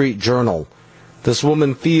Wall Street Journal. This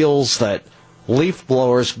woman feels that leaf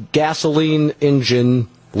blowers, gasoline engine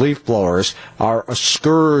leaf blowers, are a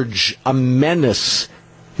scourge, a menace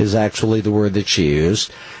is actually the word that she used.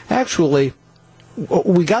 Actually,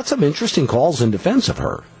 we got some interesting calls in defense of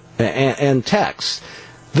her and texts.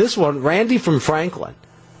 This one, Randy from Franklin.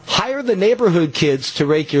 Hire the neighborhood kids to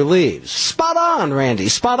rake your leaves. Spot on, Randy,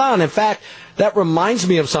 spot on. In fact, that reminds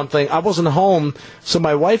me of something. I wasn't home, so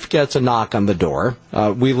my wife gets a knock on the door.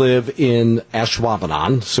 We live in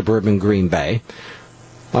Ashwaubenon, suburban Green Bay.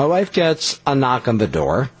 My wife gets a knock on the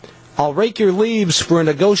door. I'll rake your leaves for a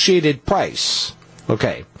negotiated price.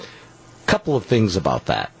 Okay, couple of things about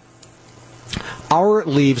that. Our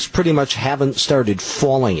leaves pretty much haven't started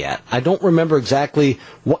falling yet. I don't remember exactly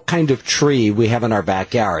what kind of tree we have in our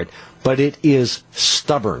backyard, but it is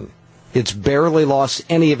stubborn. It's barely lost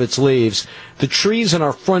any of its leaves. The trees in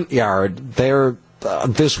our front yard, they're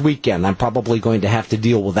this weekend. I'm probably going to have to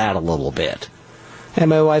deal with that a little bit. And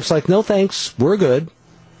my wife's like, no thanks, we're good.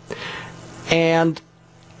 And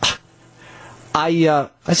I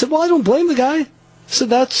said, well, I don't blame the guy. I said,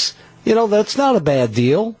 that's not a bad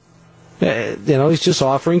deal. He's just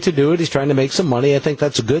offering to do it. He's trying to make some money. I think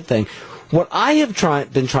that's a good thing. What I have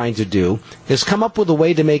been trying to do is come up with a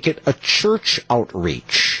way to make it a church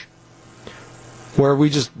outreach, where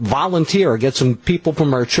we just volunteer, get some people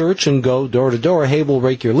from our church and go door to door. Hey, we'll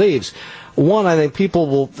rake your leaves. One, I think people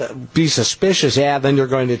will be suspicious. Yeah, then you're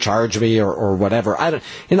going to charge me or whatever.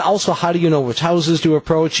 And also, how do you know which houses to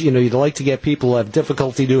approach? You'd like to get people who have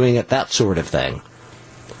difficulty doing it, that sort of thing.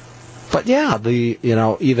 But yeah,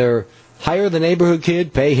 either hire the neighborhood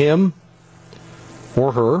kid, pay him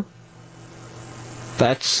or her.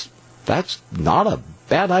 That's not a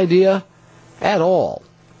bad idea at all.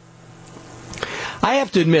 I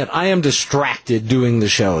have to admit, I am distracted doing the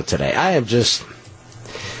show today. I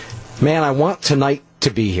want tonight to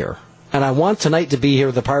be here. And I want tonight to be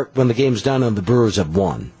here the part when the game's done and the Brewers have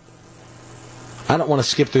won. I don't want to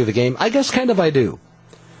skip through the game. I guess kind of I do.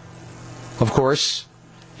 Of course,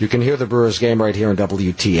 you can hear the Brewers game right here on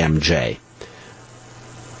WTMJ.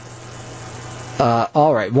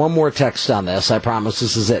 All right, one more text on this. I promise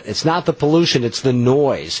this is it. It's not the pollution, it's the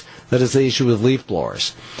noise that is the issue with leaf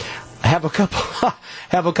blowers. I have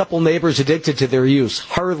a couple neighbors addicted to their use.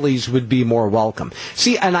 Harleys would be more welcome.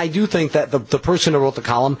 See, and I do think that the person who wrote the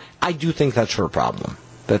column, I do think that's her problem.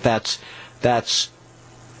 That's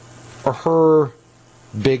her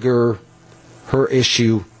bigger, her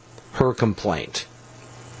issue, her complaint.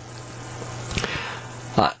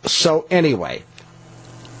 So anyway,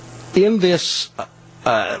 in this,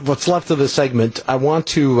 what's left of the segment, I want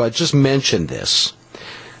to just mention this.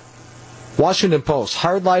 Washington Post,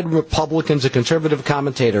 hardline Republicans and conservative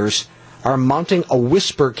commentators are mounting a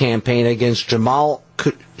whisper campaign against Jamal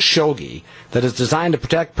Khashoggi that is designed to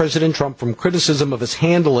protect President Trump from criticism of his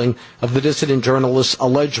handling of the dissident journalist's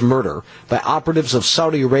alleged murder by operatives of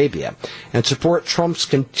Saudi Arabia and support Trump's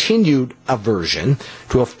continued aversion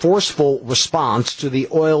to a forceful response to the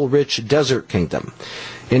oil-rich desert kingdom.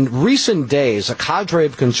 In recent days, a cadre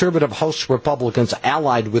of conservative House Republicans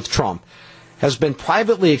allied with Trump has been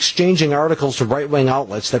privately exchanging articles from right-wing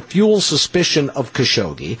outlets that fuel suspicion of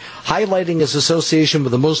Khashoggi, highlighting his association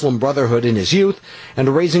with the Muslim Brotherhood in his youth,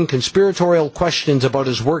 and raising conspiratorial questions about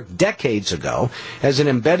his work decades ago as an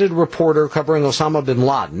embedded reporter covering Osama bin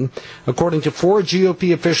Laden, according to 4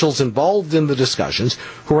 GOP officials involved in the discussions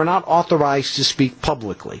who are not authorized to speak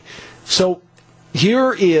publicly. So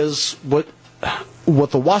here is what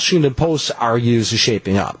the Washington Post argues is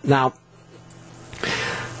shaping up. Now,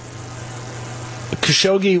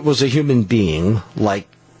 Khashoggi was a human being like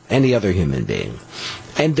any other human being.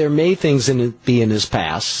 And there may have things in his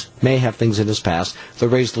past that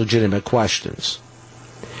raise legitimate questions.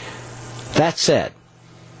 That said,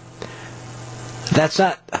 that's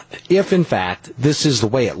not, if in fact this is the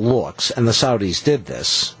way it looks and the Saudis did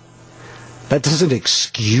this, that doesn't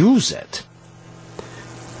excuse it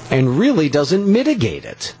and really doesn't mitigate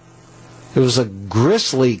it. It was a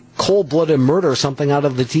grisly, cold-blooded murder, something out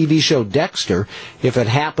of the TV show Dexter, if it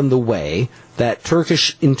happened the way that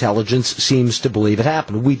Turkish intelligence seems to believe it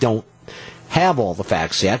happened. We don't have all the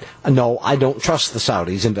facts yet. No, I don't trust the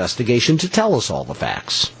Saudis' investigation to tell us all the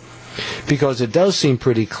facts. Because it does seem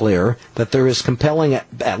pretty clear that there is compelling,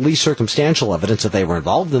 at least circumstantial evidence that they were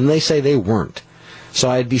involved, and they say they weren't. So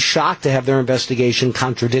I'd be shocked to have their investigation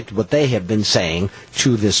contradict what they have been saying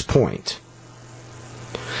to this point.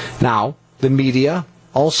 Now, the media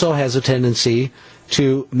also has a tendency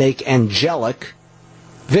to make angelic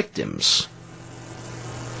victims.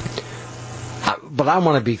 But I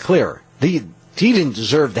want to be clear. He didn't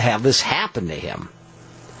deserve to have this happen to him.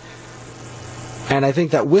 And I think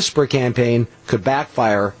that whisper campaign could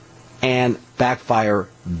backfire, and backfire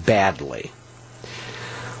badly.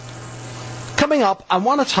 Coming up, I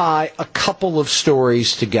want to tie a couple of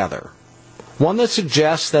stories together. One that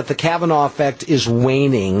suggests that the Kavanaugh effect is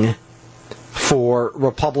waning for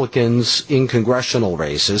Republicans in congressional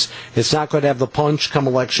races. It's not going to have the punch come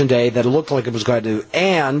Election Day that it looked like it was going to do.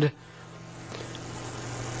 And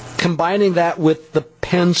combining that with the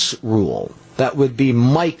Pence rule, that would be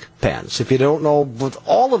Mike Pence. If you don't know what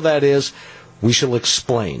all of that is, we shall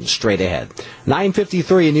explain straight ahead.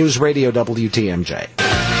 9:53 News Radio WTMJ.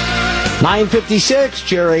 9:56,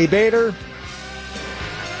 Jerry Bader.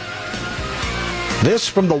 This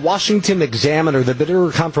from the Washington Examiner, the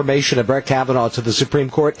bitter confirmation of Brett Kavanaugh to the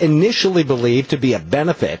Supreme Court, initially believed to be a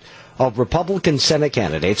benefit of Republican Senate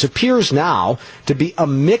candidates, appears now to be a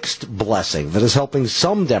mixed blessing that is helping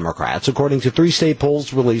some Democrats, according to 3 state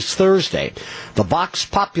polls released Thursday. The Vox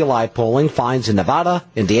Populi polling finds in Nevada,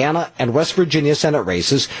 Indiana, and West Virginia Senate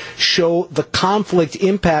races show the conflict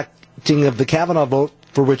impacting of the Kavanaugh vote,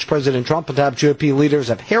 for which President Trump and top GOP leaders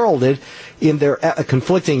have heralded in their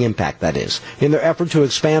conflicting impact, that is, in their effort to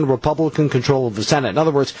expand Republican control of the Senate. In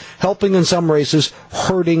other words, helping in some races,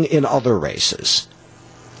 hurting in other races.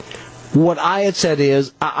 What I had said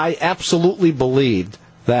is, I absolutely believed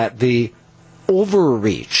that the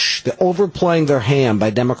overreach, the overplaying their hand by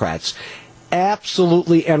Democrats,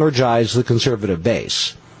 absolutely energized the conservative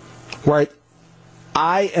base. Right?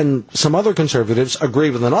 I and some other conservatives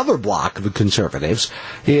agree with another block of conservatives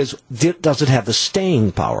does it have the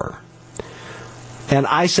staying power? And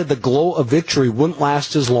I said the glow of victory wouldn't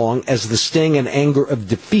last as long as the sting and anger of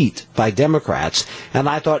defeat by Democrats. And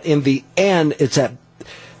I thought in the end, it's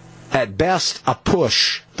at best, a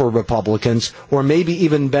push for Republicans, or maybe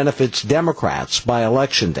even benefits Democrats by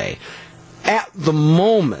Election Day. At the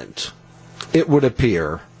moment, it would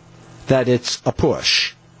appear that it's a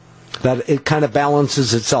push, that it kind of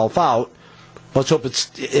balances itself out. Let's hope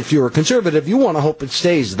if you're a conservative, you want to hope it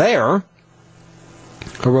stays there,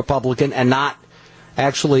 a Republican, and not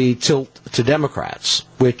actually tilt to Democrats,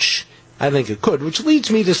 which I think it could, which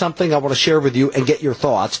leads me to something I want to share with you and get your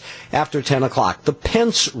thoughts after 10 o'clock. The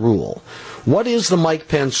Pence rule. What is the Mike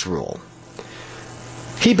Pence rule?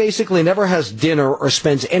 He basically never has dinner or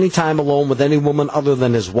spends any time alone with any woman other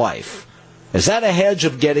than his wife. Is that a hedge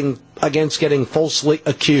of against getting falsely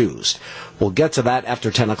accused? We'll get to that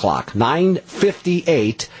after 10 o'clock.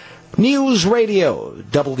 9:58 News Radio,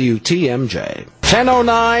 WTMJ.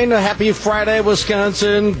 10:09, happy Friday,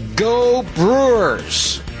 Wisconsin. Go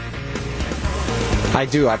Brewers! I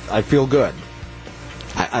do. I feel good.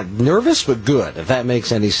 I'm nervous, but good, if that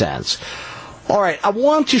makes any sense. All right, I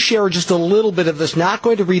want to share just a little bit of this. Not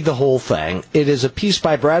going to read the whole thing. It is a piece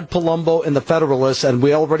by Brad Palumbo in The Federalist, and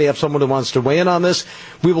we already have someone who wants to weigh in on this.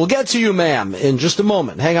 We will get to you, ma'am, in just a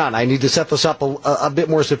moment. Hang on, I need to set this up a bit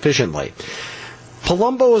more sufficiently.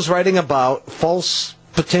 Palumbo is writing about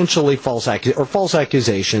potentially false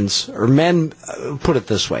accusations, or men, put it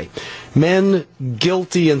this way, men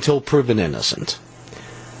guilty until proven innocent.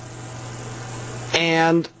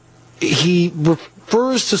 And he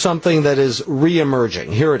refers to something that is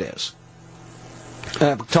re-emerging. Here it is.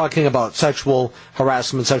 Talking about sexual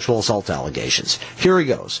harassment, sexual assault allegations. Here he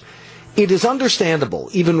goes. It is understandable,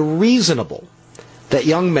 even reasonable, that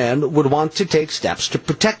young men would want to take steps to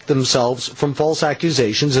protect themselves from false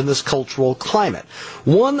accusations in this cultural climate.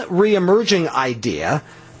 One re-emerging idea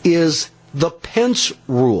is the Pence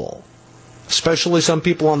rule, especially some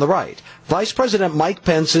people on the right. Vice President Mike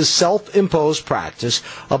Pence's self-imposed practice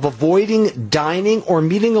of avoiding dining or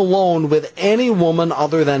meeting alone with any woman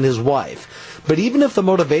other than his wife. But even if the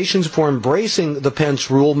motivations for embracing the Pence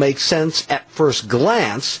rule make sense at first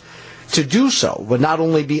glance, to do so would not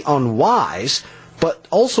only be unwise, but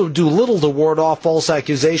also do little to ward off false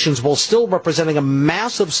accusations while still representing a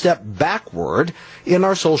massive step backward in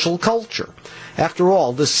our social culture. After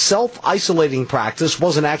all, this self-isolating practice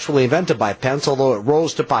wasn't actually invented by Pence, although it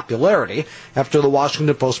rose to popularity after the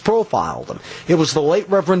Washington Post profiled him. It was the late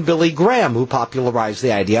Reverend Billy Graham who popularized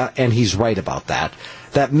the idea, and he's right about that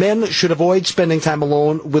men should avoid spending time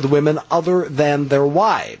alone with women other than their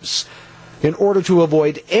wives, in order to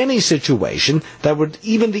avoid any situation that would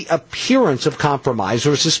even the appearance of compromise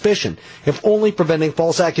or suspicion, if only preventing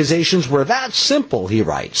false accusations were that simple, he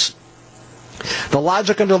writes. The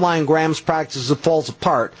logic underlying Graham's practice falls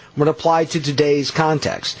apart when applied to today's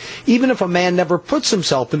context. Even if a man never puts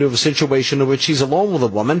himself into a situation in which he's alone with a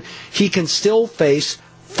woman, he can still face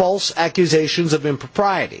false accusations of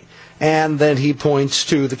impropriety. And then he points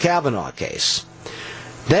to the Kavanaugh case.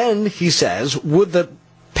 Then, he says, would the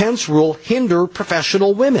Pence rule hinder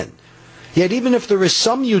professional women? Yet even if there is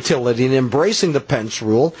some utility in embracing the Pence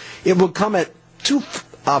rule, it would come at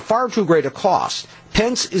far too great a cost.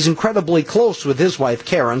 Pence is incredibly close with his wife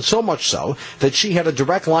Karen, so much so that she had a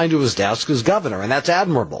direct line to his desk as governor, and that's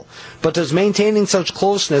admirable. But does maintaining such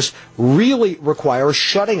closeness really require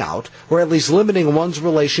shutting out, or at least limiting one's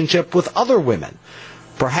relationship with other women?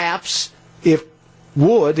 Perhaps if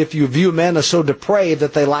you view men as so depraved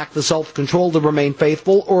that they lack the self-control to remain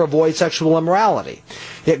faithful or avoid sexual immorality.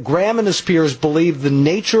 Yet Graham and his peers believed the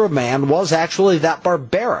nature of man was actually that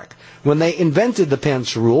barbaric when they invented the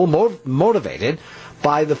Pence rule, motivated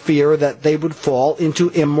by the fear that they would fall into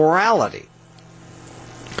immorality.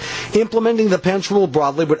 Implementing the Pence rule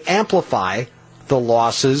broadly would amplify the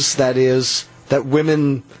losses, that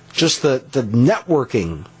women, just the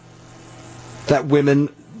networking that women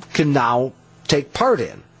can now take part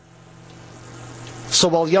in. So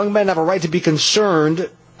while young men have a right to be concerned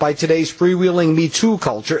by today's freewheeling Me Too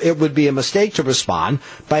culture, it would be a mistake to respond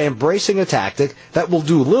by embracing a tactic that will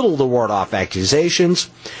do little to ward off accusations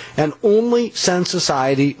and only send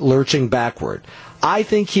society lurching backward. I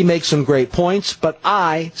think he makes some great points, but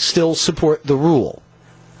I still support the rule.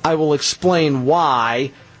 I will explain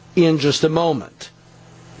why in just a moment.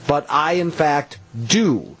 But I, in fact,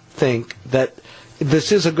 do think that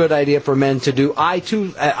this is a good idea for men to do. I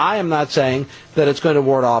am not saying that it's going to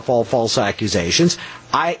ward off all false accusations.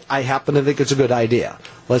 I happen to think it's a good idea.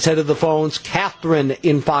 Let's head to the phones. Catherine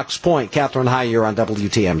in Fox Point. Catherine, hi, you're on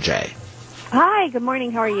WTMJ. Hi, good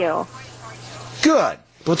morning. How are you? Good.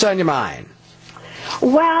 What's on your mind?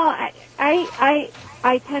 Well,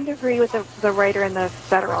 I tend to agree with the writer in the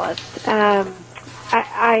Federalist. I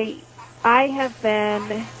have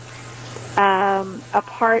been a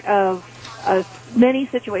part of a many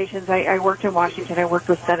situations. I worked in Washington. I worked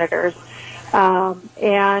with senators,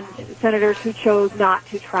 and senators who chose not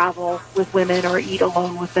to travel with women or eat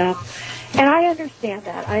alone with them. And I understand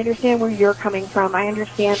that. I understand where you're coming from. I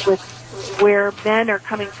understand where men are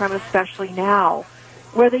coming from, especially now,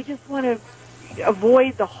 where they just want to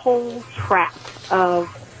avoid the whole trap of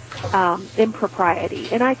impropriety.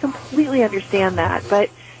 And I completely understand that. But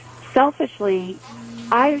selfishly,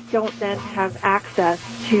 I don't then have access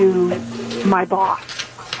to my boss.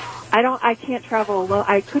 I can't travel alone.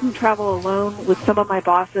 I couldn't travel alone with some of my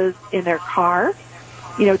bosses in their car.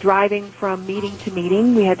 Driving from meeting to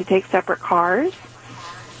meeting, we had to take separate cars.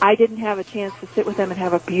 I didn't have a chance to sit with them and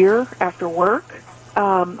have a beer after work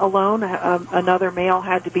alone. Another male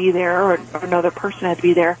had to be there, or another person had to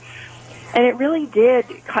be there. And it really did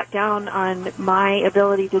cut down on my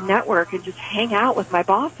ability to network and just hang out with my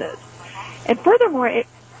bosses. And furthermore, it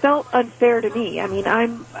felt unfair to me. I mean,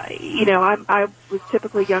 I was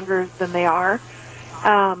typically younger than they are.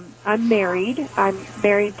 I'm married. I'm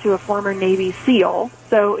married to a former Navy SEAL.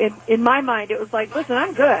 So in my mind, it was like, listen,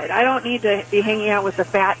 I'm good. I don't need to be hanging out with a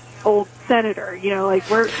fat old senator.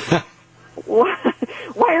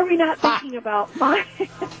 Why are we not thinking about my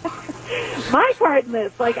part in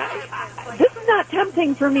this? Like, this is not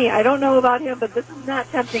tempting for me. I don't know about him, but this is not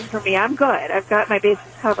tempting for me. I'm good. I've got my bases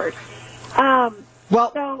covered.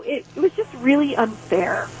 So it was just really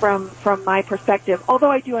unfair from my perspective,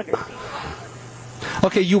 although I do understand.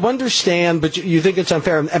 Okay, you understand, but you think it's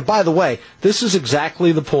unfair. And by the way, this is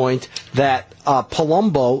exactly the point that Brad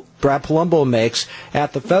Palumbo makes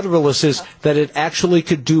at the Federalist, is that it actually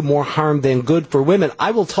could do more harm than good for women.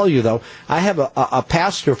 I will tell you, though, I have a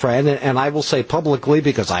pastor friend, and I will say publicly,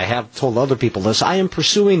 because I have told other people this, I am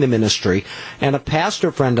pursuing the ministry, and a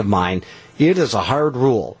pastor friend of mine, it is a hard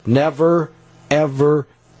rule. Never, ever,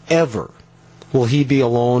 ever will he be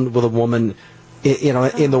alone with a woman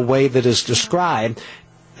in the way that is described.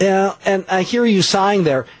 And I hear you sighing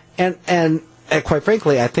there, and quite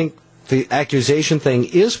frankly, I think the accusation thing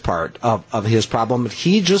is part of his problem.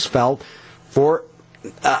 He just felt, for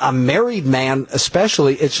a married man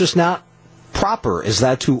especially, it's just not proper. Is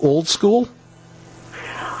that too old school?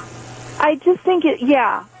 I just think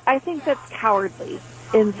I think that's cowardly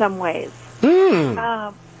in some ways.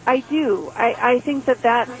 I do. I think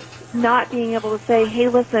that's not being able to say, hey,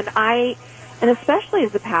 listen, and especially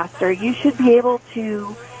as a pastor, you should be able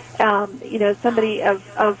to, somebody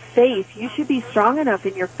of faith, you should be strong enough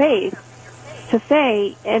in your faith to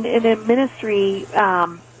say, and in a ministry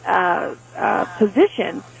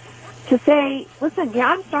position, to say, listen,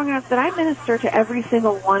 I'm strong enough that I minister to every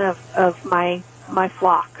single one of my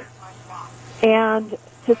flock. And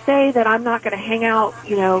to say that I'm not going to hang out,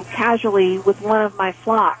 casually with one of my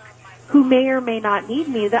flock who may or may not need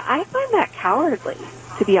me, that I find that cowardly,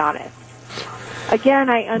 to be honest. Again,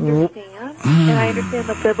 I understand, and I understand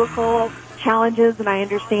the biblical challenges, and I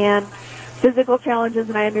understand physical challenges,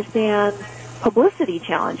 and I understand publicity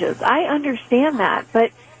challenges. I understand that,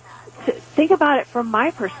 but to think about it from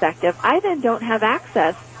my perspective, I then don't have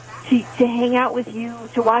access to hang out with you,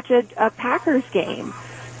 to watch a Packers game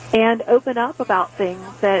and open up about things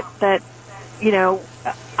that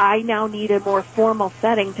I now need a more formal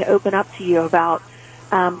setting to open up to you about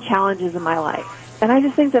challenges in my life. And I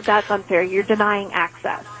just think that that's unfair. You're denying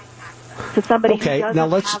access to somebody who doesn't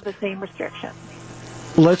have the same restrictions.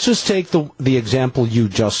 Let's just take the example you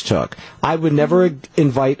just took. I would never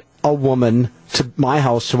invite a woman to my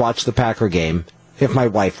house to watch the Packer game if my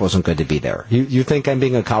wife wasn't going to be there. You think I'm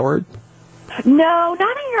being a coward? No,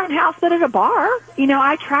 not in your own house, but at a bar.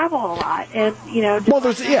 I travel a lot, and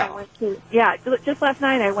just last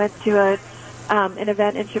night I went to an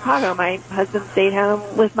event in Chicago. My husband stayed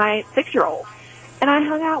home with my 6-year-old, and I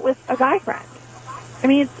hung out with a guy friend. I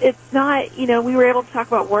mean, it's not, we were able to talk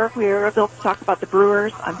about work. We were able to talk about the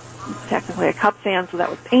Brewers. I'm technically a Cubs fan, so that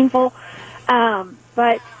was painful.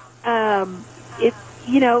 But there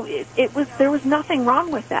was nothing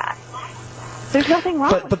wrong with that. There's nothing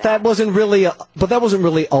wrong with that. But that wasn't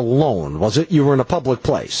really alone, was it? You were in a public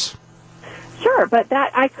place. Sure, but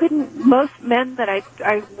most men that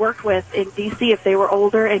I worked with in D.C., if they were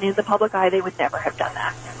older and in the public eye, they would never have done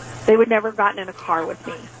that. They would never have gotten in a car with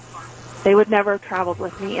me. They would never have traveled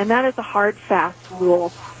with me. And that is a hard, fast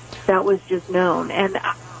rule that was just known. And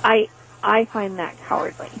I find that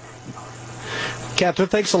cowardly. Catherine,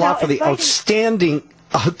 thanks a lot for the outstanding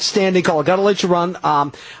call. I got to let you run.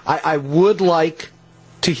 I would like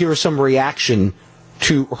to hear some reaction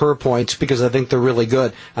to her points because I think they're really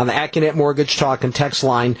good. On the AccuNet Mortgage Talk and Text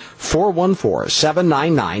line,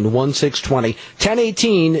 414-799-1620.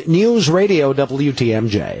 1018 News Radio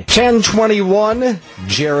WTMJ. 1021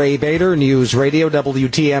 Jerry Bader, News Radio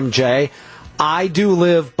WTMJ. I do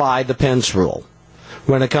live by the Pence rule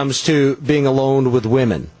when it comes to being alone with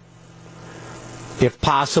women. If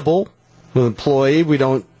possible, an employee,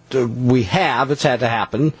 it's had to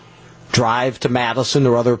happen, drive to Madison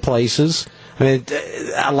or other places. I mean,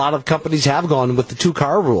 a lot of companies have gone with the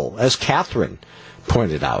 2-car rule, as Catherine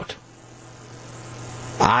pointed out.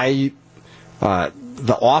 The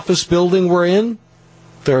office building we're in,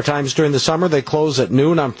 there are times during the summer they close at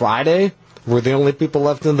noon on Friday. We're the only people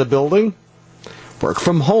left in the building. Work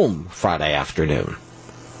from home Friday afternoon.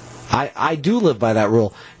 I do live by that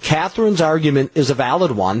rule. Catherine's argument is a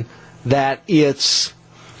valid one, that it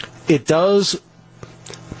does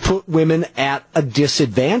put women at a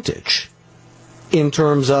disadvantage in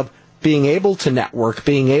terms of being able to network,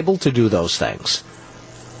 being able to do those things.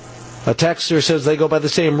 A texter says they go by the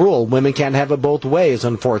same rule. Women can't have it both ways,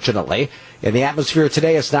 unfortunately. In the atmosphere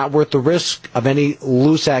today, it's not worth the risk of any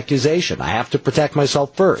loose accusation. I have to protect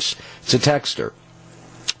myself first. It's a texter.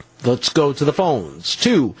 Let's go to the phones.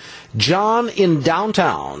 To John in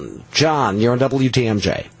downtown. John, you're on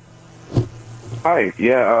WTMJ. Hi.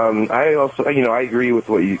 Yeah. I also, I agree with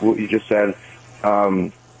what you just said.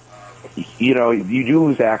 You do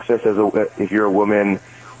lose access if you're a woman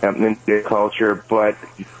in the culture, but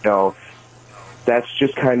that's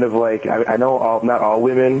just kind of like I know not all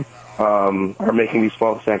women are making these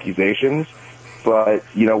false accusations, but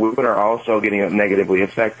women are also getting negatively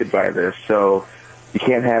affected by this. So you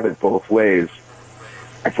can't have it both ways.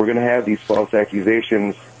 If we're going to have these false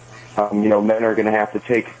accusations, men are going to have to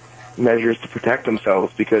take measures to protect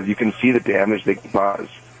themselves because you can see the damage they can cause.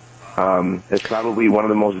 It's probably one of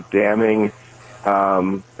the most damning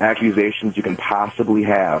accusations you can possibly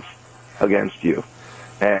have against you,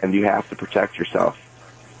 and you have to protect yourself.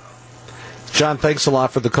 John, thanks a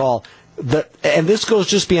lot for the call. And this goes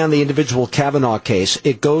just beyond the individual Kavanaugh case.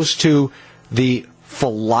 It goes to the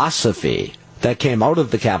philosophy that came out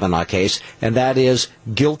of the Kavanaugh case, and that is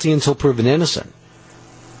guilty until proven innocent.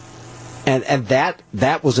 And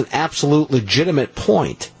that was an absolute legitimate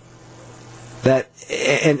point.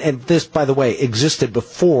 And this, by the way, existed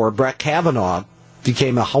before Brett Kavanaugh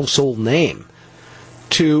became a household name.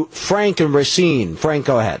 To Frank and Racine. Frank,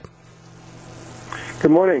 go ahead.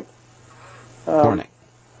 Good morning. Morning.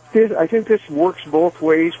 I think this works both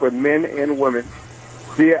ways with men and women.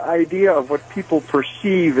 The idea of what people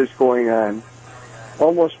perceive is going on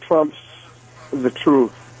almost trumps the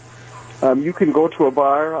truth. You can go to a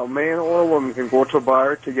bar, a man or a woman can go to a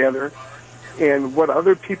bar together, and what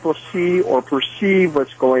other people see or perceive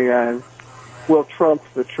what's going on will trump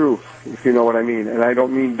the truth, if you know what I mean. And I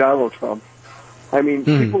don't mean Donald Trump. I mean,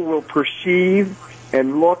 people will perceive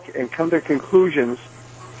and look and come to conclusions,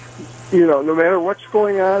 no matter what's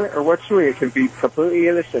going on or what's doing, it can be completely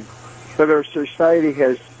innocent. But our society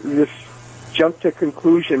has this jump to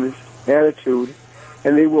conclusions attitude,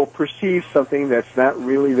 and they will perceive something that's not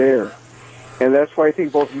really there. And that's why I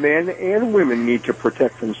think both men and women need to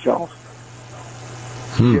protect themselves.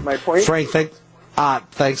 Get my point? Frank,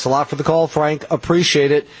 thanks a lot for the call, Frank.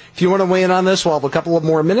 Appreciate it. If you want to weigh in on this, we'll have a couple of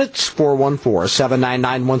more minutes.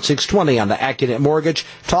 414-799-1620 on the AccuNet Mortgage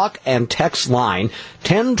Talk and Text line.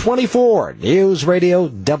 1024 News Radio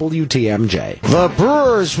WTMJ. The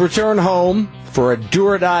Brewers return home for a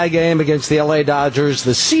do-or-die game against the LA Dodgers.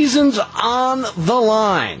 The season's on the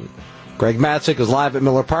line. Greg Matzik is live at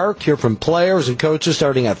Miller Park. Hear from players and coaches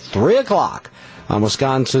starting at 3 o'clock on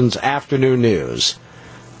Wisconsin's Afternoon News.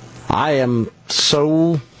 I am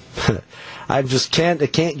so... I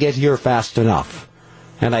can't get here fast enough.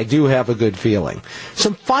 And I do have a good feeling.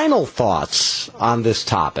 Some final thoughts on this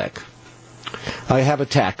topic. I have a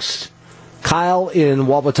text. Kyle in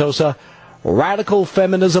Wauwatosa. Radical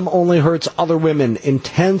feminism only hurts other women.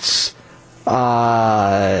 Intense...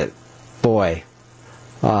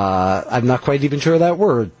 I'm not quite even sure of that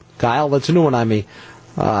word. Kyle, that's a new one on me.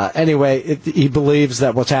 Anyway, he believes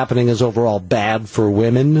that what's happening is overall bad for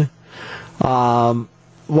women.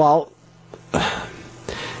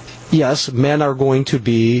 Yes, men are going to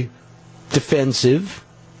be defensive.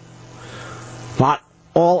 Not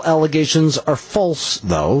all allegations are false,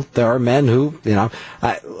 though. There are men who,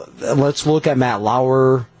 let's look at Matt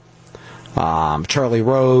Lauer, Charlie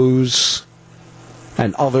Rose,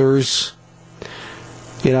 and others.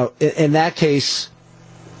 In that case,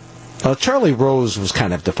 Charlie Rose was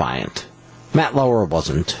kind of defiant. Matt Lauer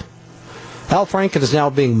wasn't. Al Franken is now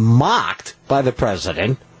being mocked by the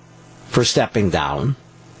president for stepping down.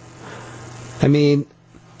 I mean,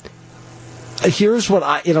 here's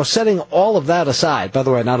what setting all of that aside, by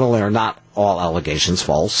the way, not only are not all allegations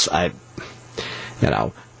false, I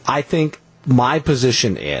think my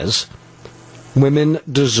position is women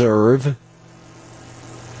deserve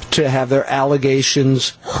to have their allegations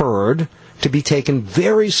heard, to be taken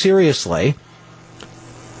very seriously,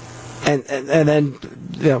 and then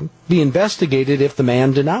be investigated if the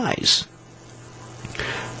man denies.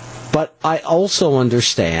 But I also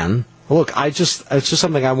understand, look, it's just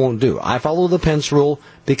something I won't do. I follow the Pence rule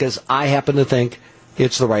because I happen to think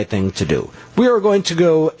it's the right thing to do. We are going to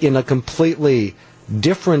go in a completely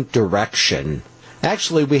different direction.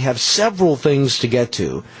 Actually, we have several things to get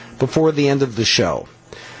to before the end of the show.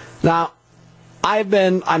 Now,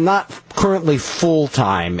 I'm not currently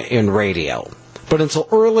full-time in radio, but until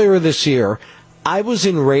earlier this year, I was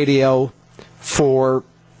in radio for,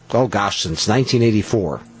 since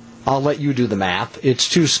 1984. I'll let you do the math. It's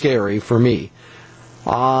too scary for me.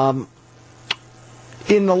 In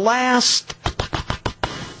the last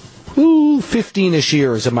 15-ish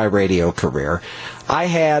years of my radio career, I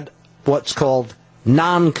had what's called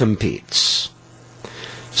non-competes.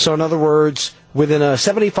 So in other words, within a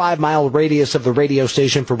 75-mile radius of the radio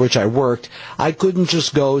station for which I worked, I couldn't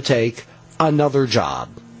just go take another job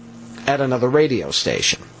at another radio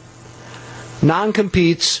station.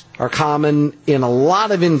 Non-competes are common in a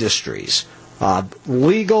lot of industries.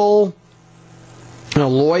 Legal,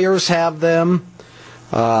 lawyers have them.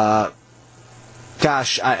 I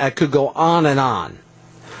could go on and on.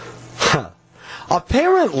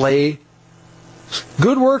 Apparently,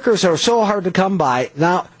 good workers are so hard to come by.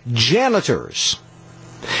 Now, janitors.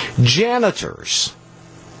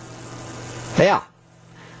 Yeah.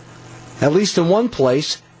 At least in one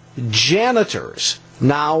place, janitors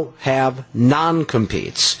now have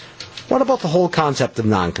non-competes. What about the whole concept of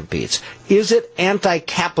non-competes? Is it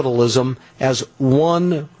anti-capitalism, as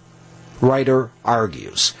one writer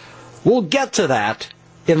argues? We'll get to that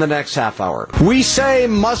in the next half hour. We say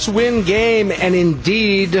must-win game, and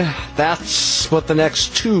indeed, that's what the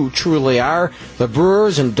next two truly are. The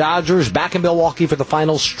Brewers and Dodgers back in Milwaukee for the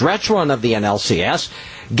final stretch run of the NLCS.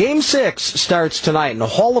 Game 6 starts tonight, and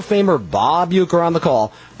Hall of Famer Bob Uecker on the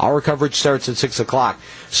call. Our coverage starts at 6 o'clock.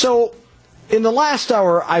 So, in the last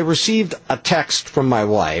hour, I received a text from my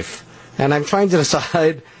wife, and I'm trying to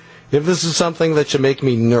decide if this is something that should make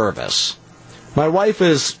me nervous. My wife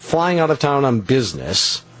is flying out of town on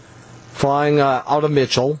business, flying out of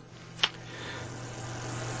Mitchell,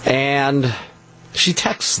 and she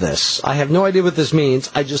texts this. I have no idea what this means.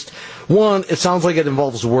 It sounds like it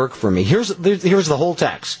involves work for me. Here's the whole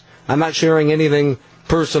text. I'm not sharing anything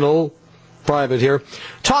personal, private here.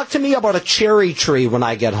 Talk to me about a cherry tree when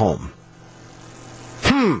I get home.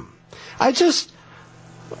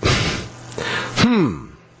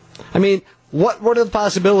 I mean, what are the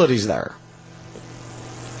possibilities there?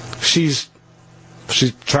 She's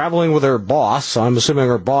traveling with her boss, so I'm assuming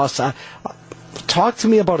her boss. Talk to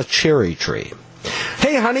me about a cherry tree.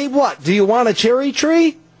 Hey, honey, what? Do you want a cherry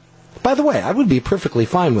tree? By the way, I would be perfectly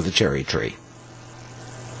fine with a cherry tree.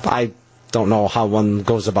 I don't know how one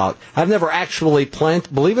goes about. I've never actually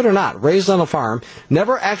believe it or not, raised on a farm,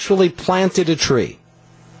 never actually planted a tree.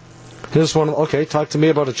 Here's one. Okay, talk to me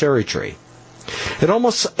about a cherry tree. It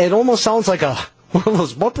almost sounds like one of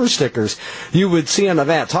those bumper stickers you would see on a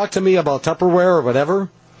van. Talk to me about Tupperware or whatever.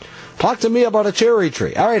 Talk to me about a cherry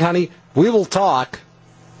tree. All right, honey, we will talk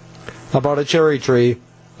about a cherry tree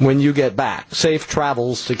when you get back. Safe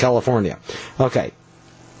travels to California. Okay.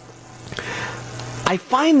 I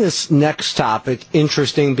find this next topic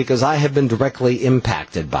interesting because I have been directly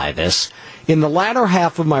impacted by this. In the latter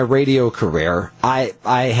half of my radio career, I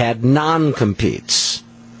had non-competes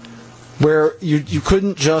where you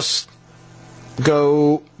couldn't just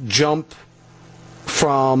go jump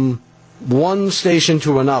from one station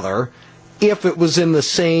to another if it was in the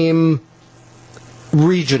same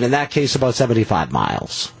region, in that case about 75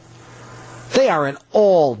 miles. They are in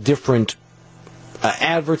all different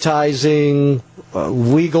advertising,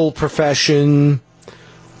 legal profession.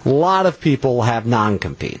 A lot of people have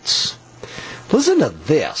non-competes. Listen to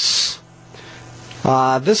this.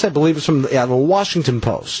 This, I believe, is from the Washington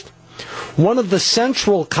Post. One of the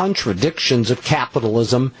central contradictions of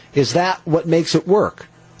capitalism is that what makes it work.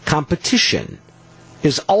 Competition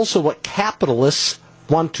is also what capitalists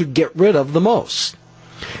want to get rid of the most.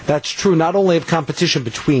 That's true not only of competition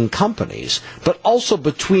between companies, but also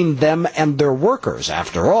between them and their workers,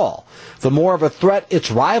 after all. The more of a threat its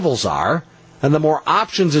rivals are, and the more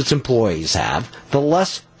options its employees have, the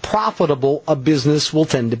less profitable a business will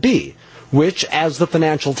tend to be. which, as the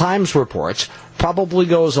Financial Times reports, probably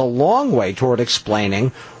goes a long way toward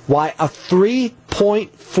explaining why a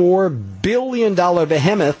 $3.4 billion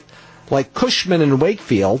behemoth like Cushman &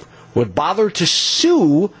 Wakefield would bother to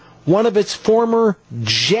sue one of its former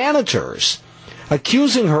janitors,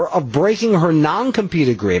 accusing her of breaking her non-compete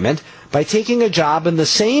agreement by taking a job in the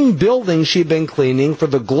same building she'd been cleaning for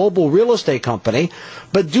the global real estate company,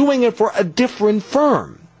 but doing it for a different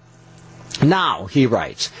firm. Now, he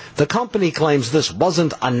writes, the company claims this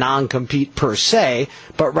wasn't a non-compete per se,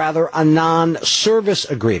 but rather a non-service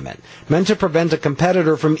agreement, meant to prevent a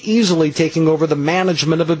competitor from easily taking over the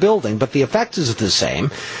management of a building. But the effect is the same,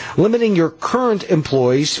 limiting your current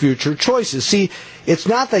employees' future choices. See, it's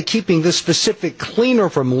not that keeping this specific cleaner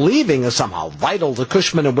from leaving is somehow vital to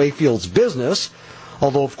Cushman & Wakefield's business,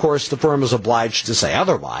 although, of course, the firm is obliged to say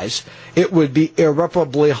otherwise. It would be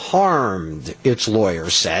irreparably harmed, its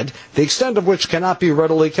lawyers said, the extent of which cannot be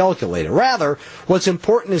readily calculated. Rather, what's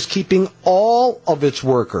important is keeping all of its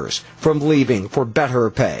workers from leaving for better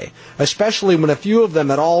pay, especially when a few of them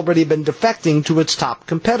had already been defecting to its top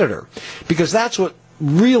competitor, because that's what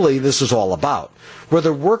really this is all about.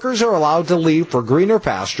 Whether workers are allowed to leave for greener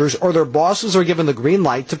pastures or their bosses are given the green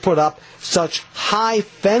light to put up such high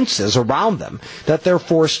fences around them that they're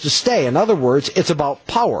forced to stay. In other words, it's about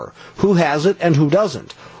power, who has it and who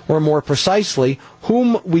doesn't, or more precisely,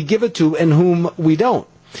 whom we give it to and whom we don't.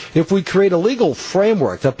 If we create a legal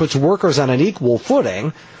framework that puts workers on an equal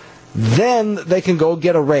footing, then they can go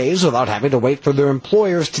get a raise without having to wait for their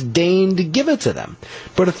employers to deign to give it to them.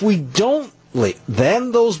 But if we don't,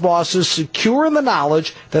 then those bosses, secure in the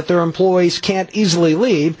knowledge that their employees can't easily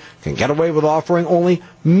leave, can get away with offering only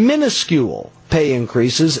minuscule pay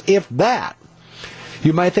increases, if that.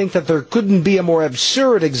 You might think that there couldn't be a more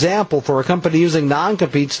absurd example for a company using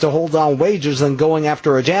non-competes to hold down wages than going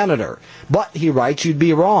after a janitor. But, he writes, you'd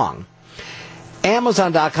be wrong.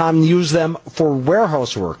 Amazon.com used them for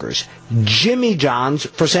warehouse workers, Jimmy John's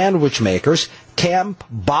for sandwich makers, Camp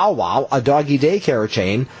Bow Wow, a doggy daycare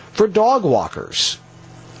chain, for dog walkers.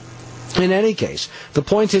 In any case, the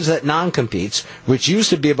point is that non-competes, which used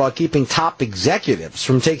to be about keeping top executives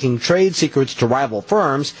from taking trade secrets to rival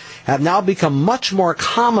firms, have now become much more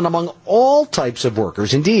common among all types of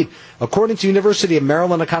workers. Indeed, according to University of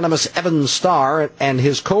Maryland economist Evan Starr and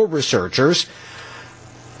his co-researchers,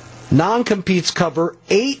 non-competes cover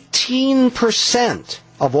 18%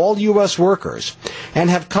 of all U.S. workers and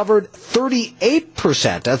have covered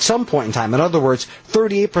 38% at some point in time. In other words,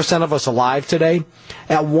 38% of us alive today,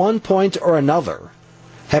 at one point or another,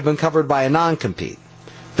 have been covered by a non-compete.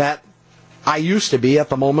 That I used to be, at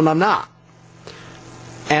the moment I'm not.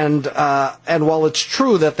 And while it's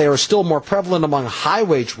true that they are still more prevalent among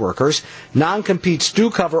high-wage workers, non-competes do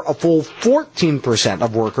cover a full 14%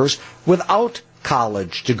 of workers without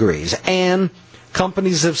college degrees, and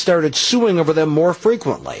companies have started suing over them more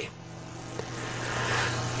frequently.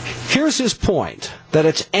 Here's his point, that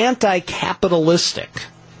it's anti-capitalistic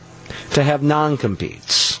to have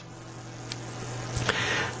non-competes.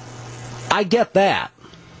 I get that.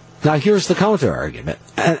 Now here's the counter-argument.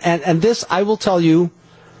 And this, I will tell you,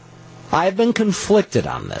 I've been conflicted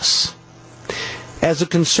on this. As a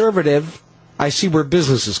conservative, I see where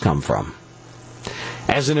businesses come from.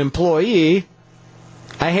 As an employee,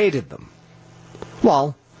 I hated them.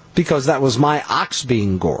 Well, because that was my ox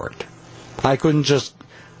being gored. I couldn't just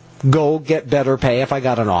go get better pay if I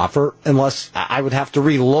got an offer, unless I would have to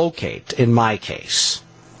relocate in my case.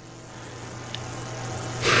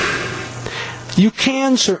 You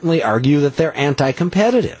can certainly argue that they're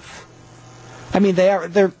anti-competitive. I mean,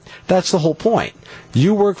 that's the whole point.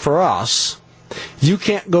 You work for us, you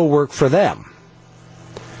can't go work for them.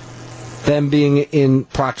 Them being in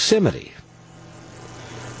proximity.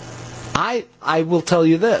 I will tell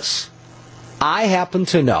you this. I happen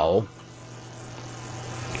to know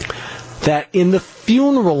that in the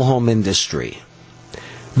funeral home industry,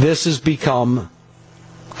 this has become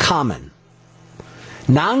common.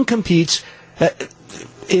 Non-competes,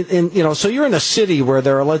 so you're in a city where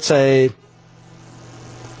there are, let's say,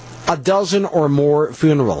 a dozen or more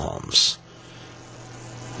funeral homes.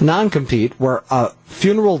 Non-compete, where a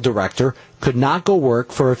funeral director could not go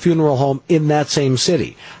work for a funeral home in that same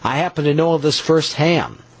city. I happen to know of this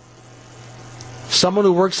firsthand. Someone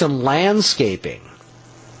who works in landscaping.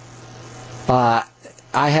 I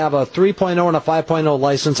have a 3.0 and a 5.0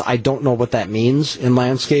 license. I don't know what that means in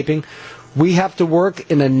landscaping. We have to work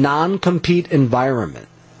in a non-compete environment.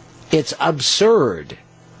 It's absurd,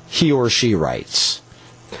 he or she writes.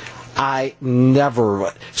 I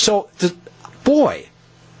never...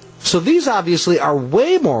 So these obviously are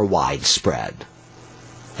way more widespread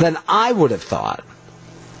than I would have thought.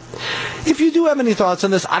 If you do have any thoughts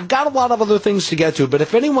on this, I've got a lot of other things to get to, but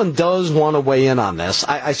if anyone does want to weigh in on this,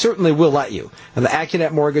 I certainly will let you. And the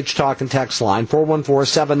AccuNet Mortgage Talk and Text line,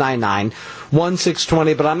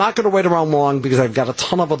 414-799-1620, but I'm not going to wait around long because I've got a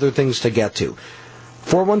ton of other things to get to.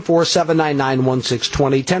 414-799-1620,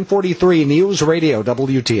 1043 News Radio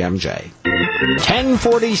WTMJ.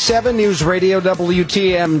 1047 News Radio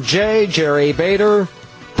WTMJ, Jerry Bader,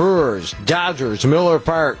 Brewers, Dodgers, Miller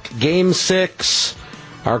Park, Game 6.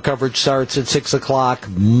 Our coverage starts at 6 o'clock.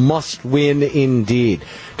 Must win indeed.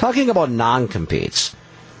 Talking about non-competes.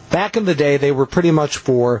 Back in the day, they were pretty much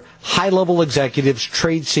for high-level executives,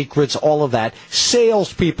 trade secrets, all of that.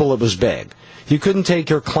 Salespeople, it was big. You couldn't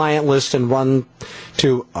take your client list and run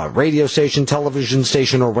to a radio station, television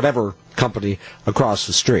station, or whatever company across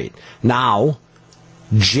the street. Now,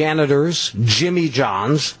 janitors, Jimmy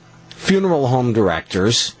Johns, funeral home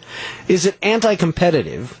directors. Is it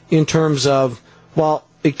anti-competitive in terms of, well,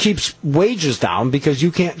 it keeps wages down because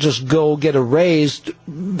you can't just go get a raise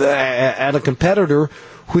at a competitor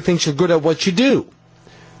who thinks you're good at what you do?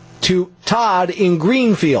 To Todd in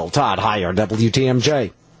Greenfield. Todd, hi, on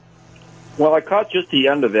WTMJ. Well, I caught just the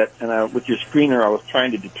end of it, and with your screener, I was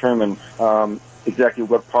trying to determine exactly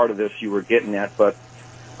what part of this you were getting at. But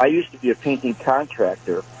I used to be a painting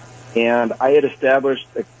contractor, and I had established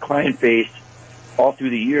a client base all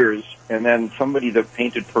through the years, and then somebody that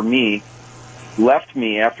painted for me left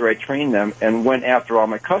me after I trained them and went after all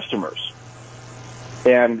my customers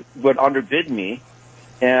and would underbid me.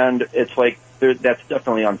 And it's like, that's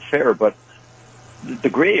definitely unfair, but the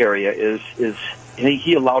gray area is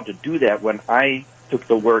he allowed to do that when I took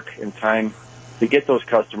the work and time to get those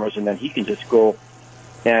customers, and then he can just go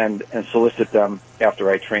and solicit them after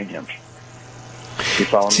I train him. You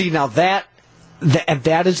follow me? See, now that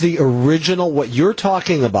is the original, what you're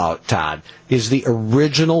talking about, Todd, is the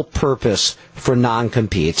original purpose for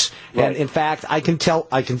non-competes. Right. And in fact, I can tell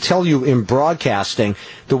you in broadcasting,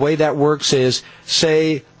 the way that works is,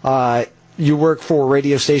 say, you work for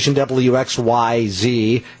radio station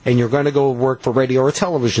WXYZ, and you're going to go work for radio or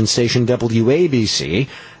television station WABC,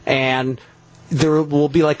 and there will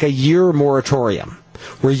be like a year moratorium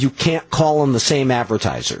where you can't call in the same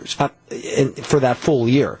advertisers for that full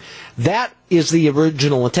year. That is the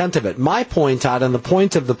original intent of it. My point, Todd, and the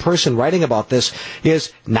point of the person writing about this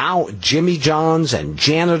is now Jimmy Johns and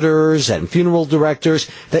janitors and funeral directors,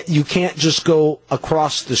 that you can't just go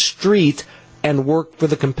across the street and work for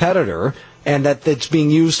the competitor, and that it's being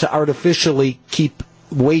used to artificially keep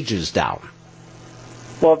wages down.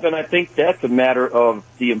 Well, then I think that's a matter of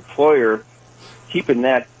the employer keeping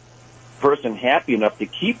that person happy enough to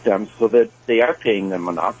keep them so that they are paying them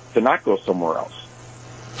enough to not go somewhere else.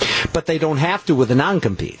 But they don't have to with a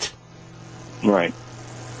non-compete. Right.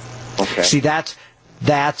 Okay. See, that's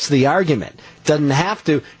the argument. Doesn't have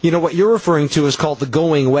to. You know, what you're referring to is called the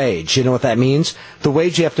going wage. You know what that means? The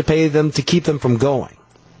wage you have to pay them to keep them from going.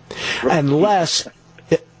 Right. Unless,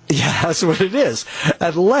 yeah, that's what it is.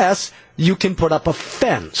 Unless you can put up a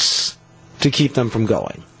fence to keep them from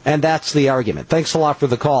going. And that's the argument. Thanks a lot for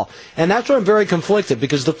the call. And that's why I'm very conflicted,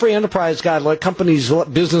 because the free enterprise guide let companies,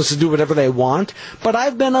 let businesses do whatever they want, but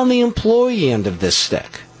I've been on the employee end of this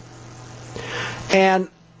stick. And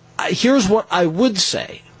here's what I would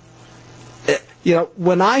say. You know,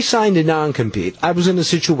 when I signed a non-compete, I was in a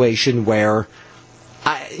situation where,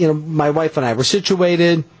 my wife and I were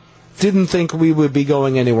situated, didn't think we would be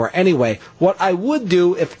going anywhere anyway. What I would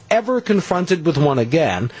do, if ever confronted with one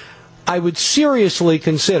again, I would seriously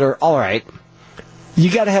consider, all right, you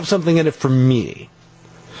got to have something in it for me.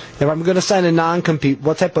 If I'm going to sign a non-compete,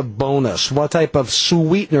 what type of bonus, what type of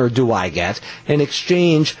sweetener do I get in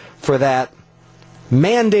exchange for that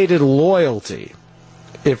mandated loyalty,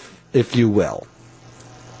 if you will?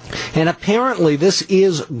 And apparently this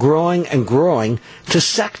is growing and growing to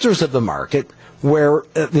sectors of the market where,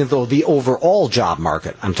 the overall job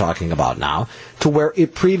market I'm talking about now, to where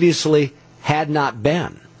it previously had not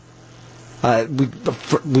been.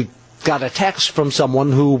 We got a text from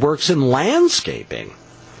someone who works in landscaping.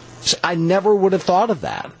 So I never would have thought of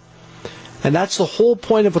that. And that's the whole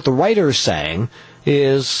point of what the writer is saying,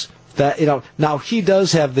 is that, now he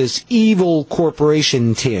does have this evil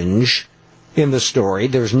corporation tinge in the story.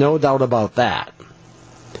 There's no doubt about that.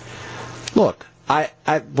 Look,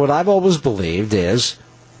 what I've always believed is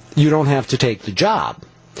you don't have to take the job.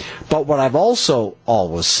 But what I've also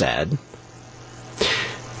always said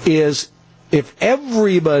is, if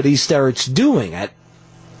everybody starts doing it,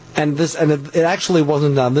 and it actually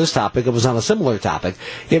wasn't on this topic, it was on a similar topic,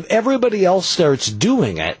 if everybody else starts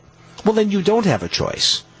doing it, well, then you don't have a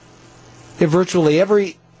choice. If virtually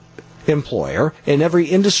every employer in every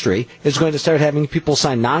industry is going to start having people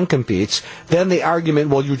sign non-competes, then the argument,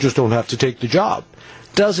 well, you just don't have to take the job,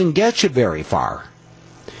 doesn't get you very far.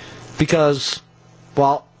 Because,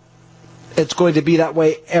 well, it's going to be that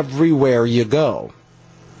way everywhere you go.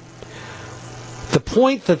 The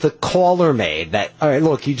point that the caller made, that, all right,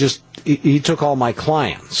 look, he took all my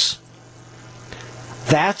clients.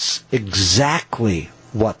 That's exactly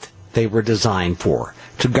what they were designed for,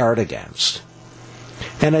 to guard against.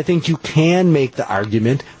 And I think you can make the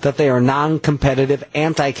argument that they are non-competitive,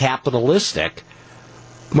 anti-capitalistic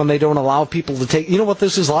when they don't allow people to take... You know what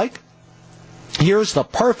this is like? Here's the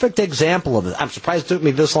perfect example of it. I'm surprised it took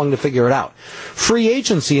me this long to figure it out. Free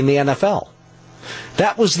agency in the NFL.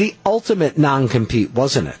 That was the ultimate non-compete,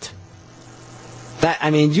 wasn't it?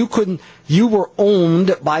 You were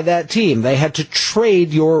owned by that team. They had to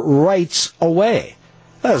trade your rights away.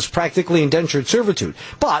 That was practically indentured servitude,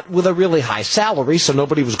 but with a really high salary, so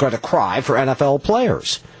nobody was going to cry for NFL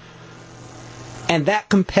players. And that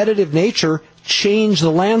competitive nature changed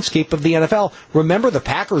the landscape of the NFL. Remember, the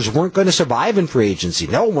Packers weren't going to survive in free agency.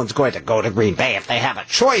 No one's going to go to Green Bay if they have a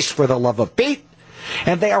choice, for the love of Pete.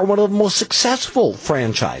 And they are one of the most successful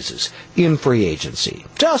franchises in free agency.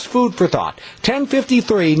 Just food for thought.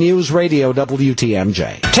 1053 News Radio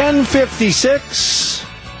WTMJ. 1056.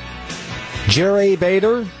 Jerry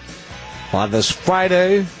Bader on this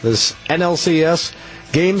Friday, this NLCS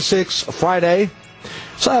Game 6 Friday.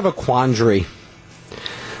 So I have a quandary.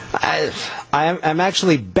 I'm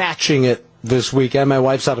actually batching it this weekend. My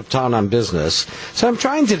wife's out of town on business. So I'm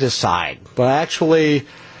trying to decide. But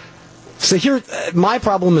so here, my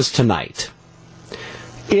problem is tonight.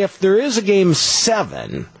 If there is a Game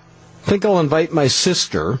 7, I think I'll invite my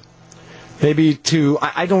sister, maybe to,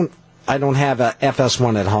 I don't have a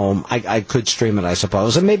FS1 at home. I could stream it, I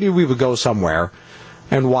suppose. And maybe we would go somewhere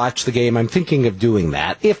and watch the game. I'm thinking of doing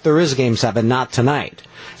that. If there is a Game 7, not tonight.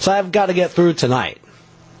 So I've got to get through tonight.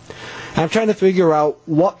 I'm trying to figure out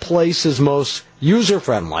what place is most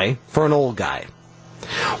user-friendly for an old guy.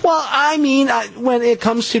 Well, when it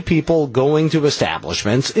comes to people going to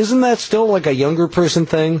establishments, isn't that still like a younger person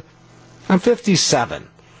thing? I'm 57.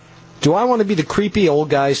 Do I want to be the creepy old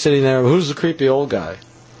guy sitting there? Who's the creepy old guy?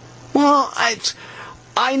 Well,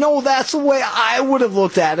 I know that's the way I would have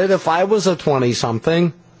looked at it if I was a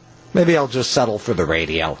 20-something. Maybe I'll just settle for the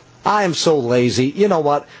radio. I am so lazy. You know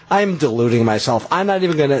what? I'm deluding myself. I'm not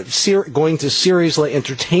even going to seriously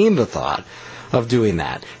entertain the thought of doing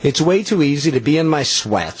that. It's way too easy to be in my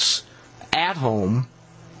sweats at home,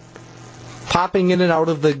 popping in and out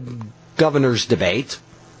of the governor's debate,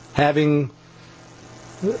 having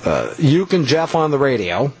Uke and Jeff on the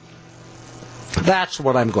radio. That's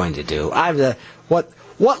what I'm going to do. What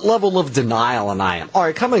level of denial am I? All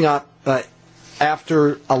right, coming up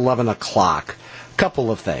after 11 o'clock, a couple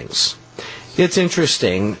of things. It's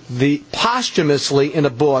interesting. Posthumously in a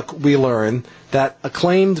book, we learn that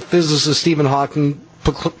acclaimed physicist Stephen Hawking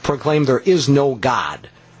proclaimed there is no God.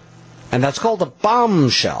 And that's called a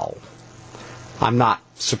bombshell. I'm not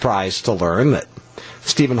surprised to learn that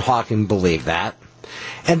Stephen Hawking believed that.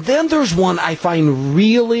 And then there's one I find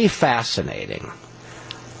really fascinating.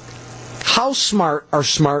 How smart are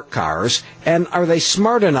smart cars, and are they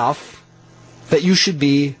smart enough that you should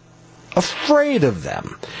be afraid of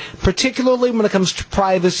them? Particularly when it comes to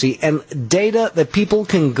privacy and data that people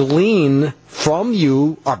can glean from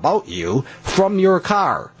you, about you, from your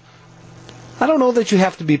car. I don't know that you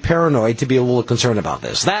have to be paranoid to be a little concerned about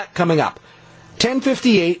this. That coming up.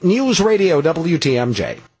 1058 News Radio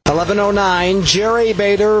WTMJ. 1109 Jerry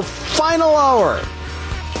Bader, final hour.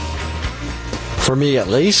 For me, at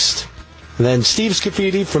least. And then Steve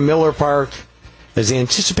Scafidi from Miller Park as the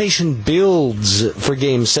anticipation builds for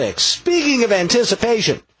Game 6. Speaking of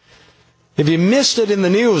anticipation, if you missed it in the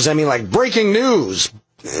news, like breaking news,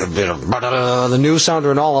 a bit of the news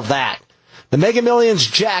sounder and all of that, the Mega Millions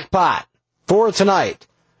jackpot for tonight,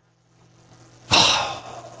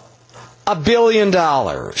 $1 billion.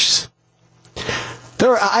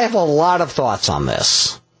 I have a lot of thoughts on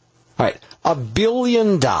this. All right, $1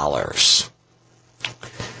 billion.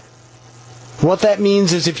 What that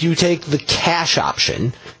means is if you take the cash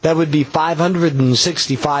option, that would be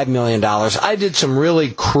 $565 million. I did some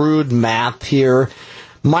really crude math here,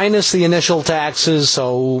 minus the initial taxes,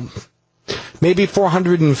 so maybe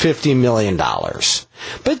 $450 million.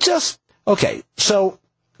 But okay, so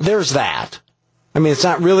there's that. It's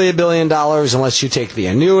not really $1 billion unless you take the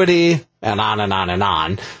annuity, and on and on and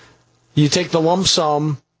on. You take the lump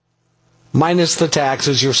sum, minus the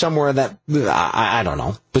taxes, you're somewhere in that, I don't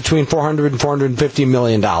know, between $400 and $450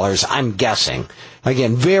 million, I'm guessing.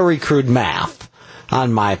 Again, very crude math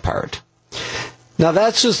on my part. Now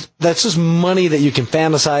that's just money that you can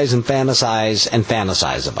fantasize and fantasize and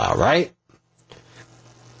fantasize about, right?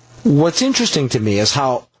 What's interesting to me is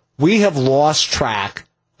how we have lost track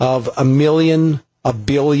of a million, a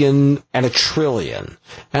billion, and a trillion,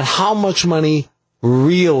 and how much money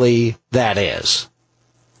really that is.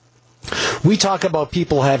 We talk about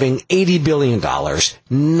people having $80 billion,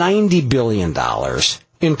 $90 billion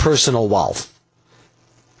in personal wealth.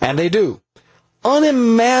 And they do.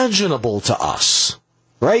 Unimaginable to us,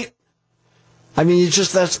 right? I mean,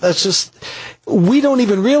 that's just, we don't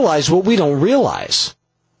even realize what we don't realize.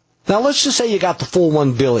 Now, let's just say you got the full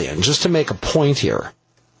 1 billion, just to make a point here.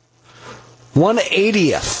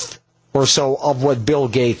 1/80th or so of what Bill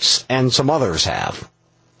Gates and some others have.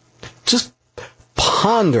 Just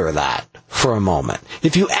ponder that for a moment.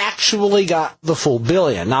 If you actually got the full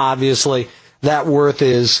billion, now obviously that worth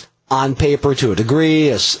is on paper to a degree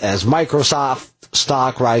as Microsoft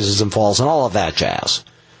stock rises and falls and all of that jazz.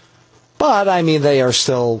 But, I mean, they are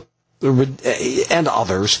still, and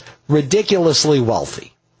others, ridiculously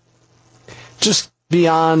wealthy. Just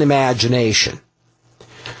beyond imagination.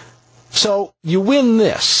 So, you win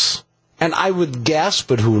this, and I would guess,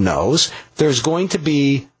 but who knows, there's going to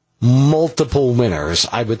be multiple winners,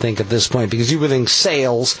 I would think, at this point, because you would think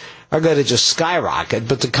sales are going to just skyrocket,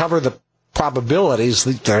 but to cover the probabilities,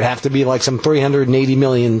 there'd have to be like some 380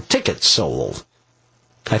 million tickets sold.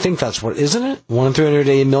 I think that's what, isn't it? 1 in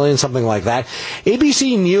 380 million, something like that.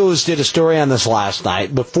 ABC News did a story on this last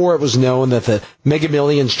night before it was known that the Mega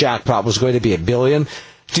Millions jackpot was going to be $1 billion.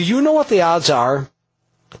 Do you know what the odds are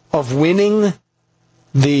of winning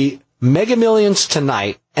the Mega Millions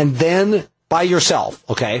tonight and then by yourself,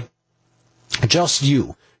 okay? Just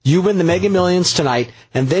you. You win the Mega Millions tonight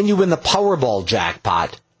and then you win the Powerball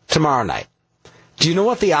jackpot tomorrow night. Do you know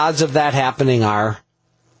what the odds of that happening are?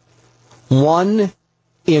 1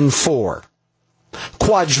 in 4.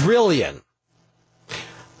 Quadrillion.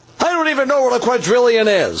 I don't even know what a quadrillion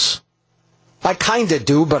is. I kind of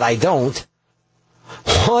do, but I don't.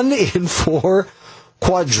 1 in 4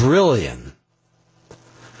 quadrillion.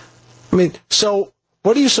 I mean, so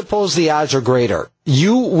what do you suppose the odds are greater?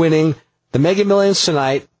 You winning the Mega Millions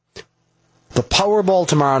tonight, the Powerball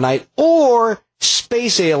tomorrow night, or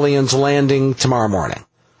space aliens landing tomorrow morning?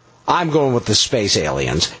 I'm going with the space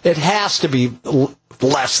aliens. It has to be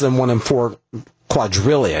less than 1 in 4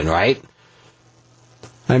 quadrillion, right?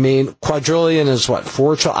 I mean, quadrillion is what,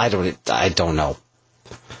 4 trillion? I don't know.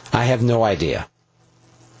 I have no idea.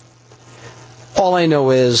 All I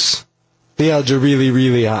know is the odds are really,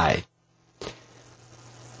 really high.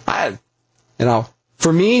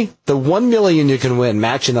 For me, the 1 million you can win,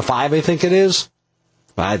 matching the 5, I think it is,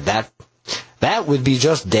 that would be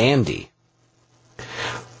just dandy.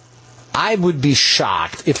 I would be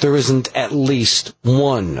shocked if there isn't at least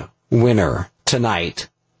one winner tonight.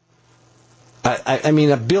 I mean,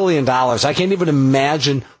 $1 billion. I can't even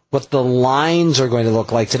imagine what the lines are going to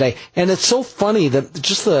look like today. And it's so funny that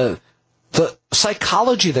just the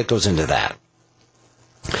psychology that goes into that.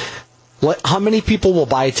 How many people will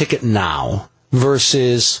buy a ticket now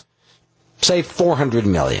versus, say, 400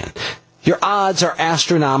 million? Your odds are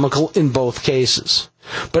astronomical in both cases.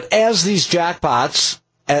 But as these jackpots,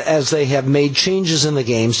 as they have made changes in the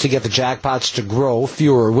games to get the jackpots to grow,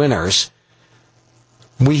 fewer winners,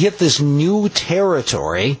 we hit this new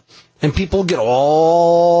territory and people get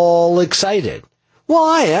all excited. Well,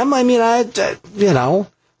 I am. I mean, $1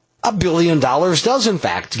 billion does in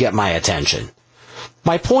fact get my attention.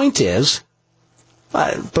 My point is,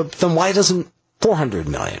 but then why doesn't 400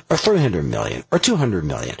 million or 300 million or 200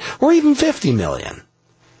 million or even 50 million?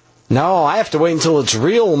 No, I have to wait until it's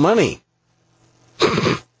real money.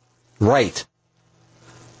 Right.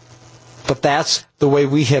 But that's the way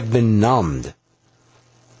we have been numbed.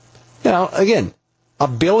 Again,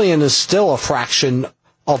 $1 billion is still a fraction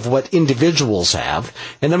of what individuals have.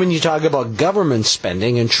 And then when you talk about government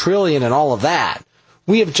spending and trillion and all of that,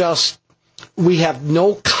 we have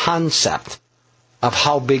no concept of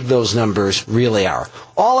how big those numbers really are.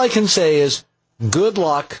 All I can say is good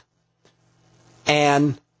luck.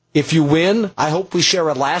 And if you win, I hope we share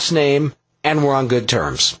a last name and we're on good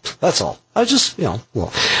terms. That's all.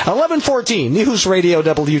 11:14, News Radio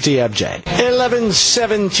WTMJ.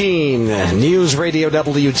 11:17, News Radio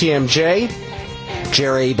WTMJ.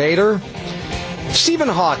 Jerry Bader. Stephen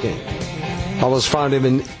Hawking. Always found him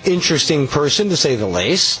an interesting person, to say the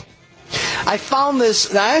least. I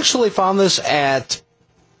actually found this at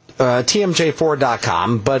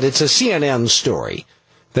TMJ4.com, but it's a CNN story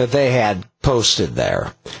that they had posted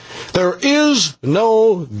there. There is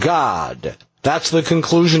no God, That's the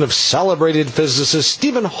conclusion of celebrated physicist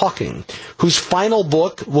Stephen Hawking, whose final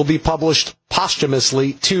book will be published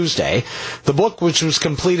posthumously Tuesday. The book, which was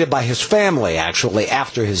completed by his family, actually,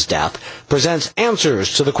 after his death, presents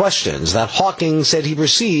answers to the questions that Hawking said he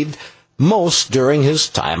received most during his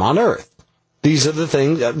time on Earth. These are the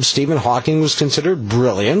things. Stephen Hawking was considered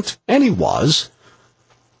brilliant, and he was.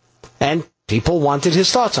 And people wanted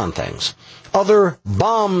his thoughts on things. Other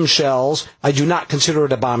bombshells, I do not consider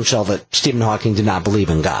it a bombshell that Stephen Hawking did not believe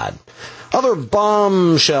in God. Other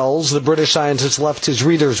bombshells the British scientist left his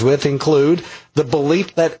readers with include the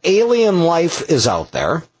belief that alien life is out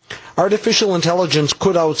there, artificial intelligence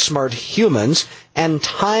could outsmart humans, and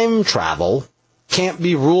time travel can't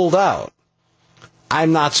be ruled out.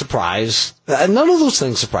 I'm not surprised. None of those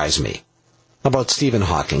things surprise me about Stephen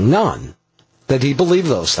Hawking. None. That he believed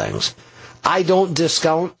those things. I don't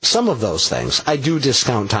discount some of those things. I do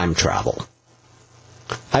discount time travel.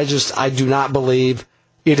 I do not believe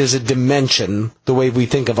it is a dimension the way we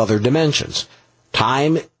think of other dimensions.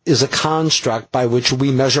 Time is a construct by which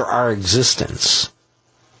we measure our existence.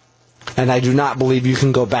 And I do not believe you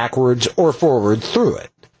can go backwards or forward through it.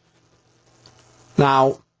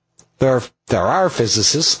 Now, there are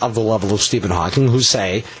physicists of the level of Stephen Hawking who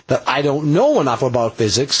say that I don't know enough about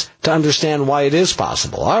physics to understand why it is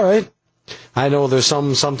possible. All right. I know there's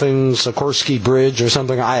something Sikorsky Bridge or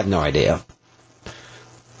something. I have no idea.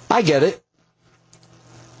 I get it.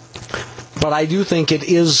 But I do think it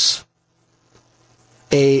is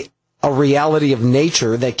a reality of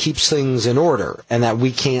nature that keeps things in order and that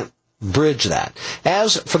we can't bridge that.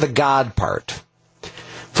 As for the God part,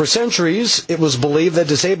 for centuries it was believed that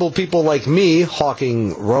disabled people like me,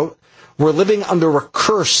 Hawking wrote, were living under a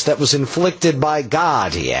curse that was inflicted by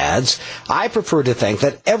God, he adds. I prefer to think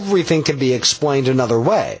that everything can be explained another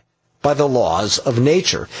way, by the laws of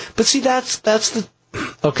nature. But see, that's the...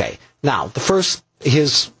 Okay, now, the first,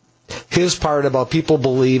 his part about people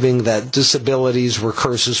believing that disabilities were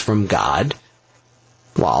curses from God,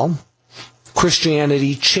 well,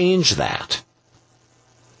 Christianity changed that.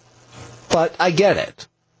 But I get it.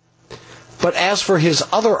 But as for his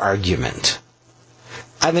other argument,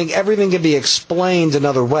 I think everything can be explained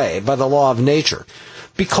another way by the law of nature.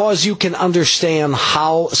 Because you can understand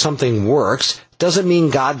how something works doesn't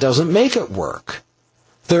mean God doesn't make it work.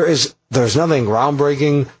 There's nothing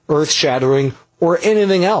groundbreaking, earth-shattering, or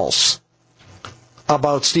anything else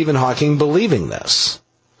about Stephen Hawking believing this.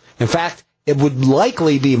 In fact, it would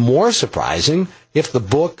likely be more surprising if the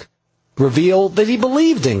book revealed that he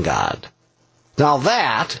believed in God. Now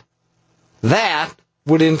that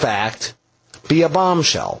would in fact be a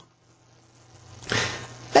bombshell.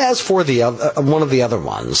 As for the one of the other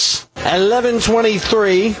ones,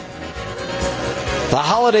 11:23. The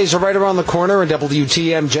holidays are right around the corner, and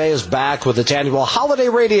WTMJ is back with its annual holiday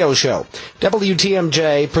radio show.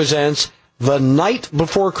 WTMJ presents The Night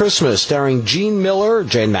Before Christmas, starring Gene Miller,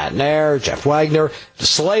 Jane Matnair, Jeff Wagner, a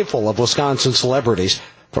sleigh full of Wisconsin celebrities,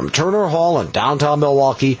 from Turner Hall in downtown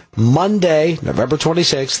Milwaukee, Monday, November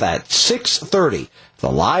 26th at 6:30. The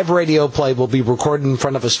live radio play will be recorded in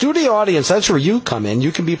front of a studio audience. That's where you come in.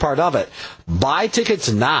 You can be part of it. Buy tickets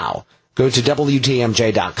now. Go to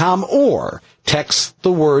WTMJ.com or text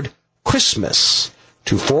the word Christmas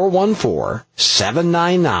to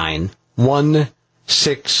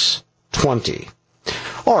 414-799-1620.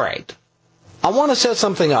 All right. I want to set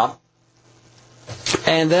something up,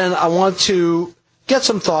 and then I want to get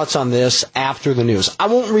some thoughts on this after the news. I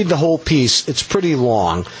won't read the whole piece. It's pretty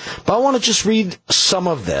long. But I want to just read some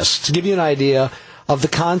of this to give you an idea of the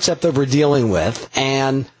concept that we're dealing with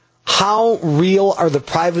and how real are the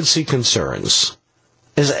privacy concerns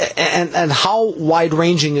and how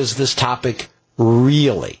wide-ranging is this topic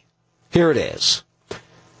really. Here it is.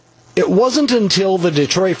 It wasn't until the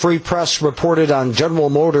Detroit Free Press reported on General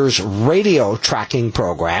Motors' radio tracking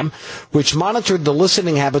program, which monitored the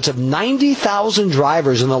listening habits of 90,000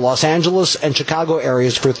 drivers in the Los Angeles and Chicago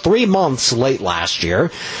areas for 3 months late last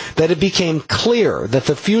year, that it became clear that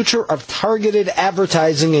the future of targeted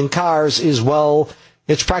advertising in cars is, well,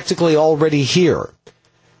 it's practically already here.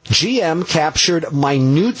 GM captured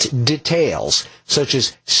minute details such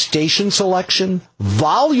as station selection,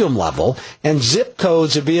 volume level, and zip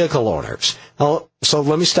codes of vehicle owners. Now, so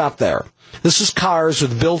let me stop there. This is cars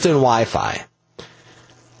with built-in Wi-Fi.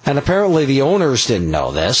 And apparently the owners didn't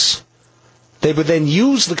know this. They would then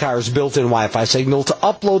use the car's built-in Wi-Fi signal to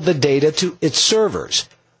upload the data to its servers.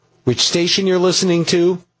 Which station you're listening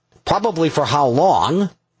to, probably for how long,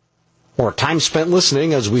 or time spent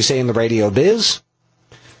listening, as we say in the radio biz,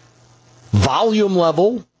 volume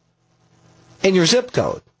level, and your zip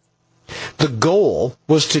code. The goal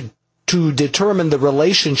was to to determine the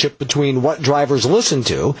relationship between what drivers listen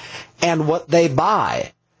to and what they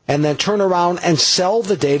buy, and then turn around and sell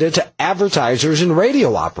the data to advertisers and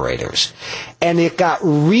radio operators. And it got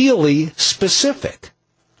really specific.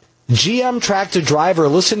 GM tracked a driver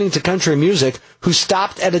listening to country music who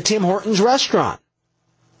stopped at a Tim Hortons restaurant.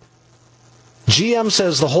 GM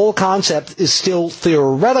says the whole concept is still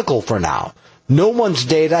theoretical for now. No one's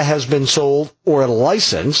data has been sold or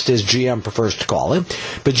licensed, as GM prefers to call it,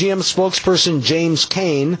 but GM spokesperson James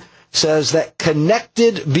Kane says that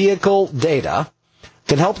connected vehicle data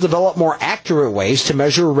can help develop more accurate ways to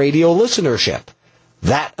measure radio listenership.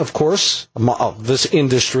 That, of course, this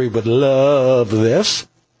industry would love this.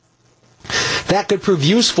 That could prove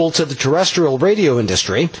useful to the terrestrial radio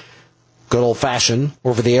industry, good old-fashioned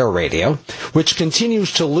over-the-air radio, which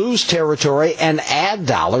continues to lose territory and add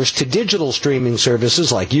dollars to digital streaming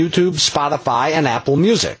services like YouTube, Spotify, and Apple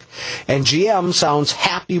Music. And GM sounds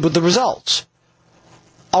happy with the results.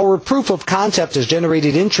 Our proof of concept has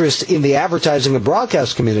generated interest in the advertising and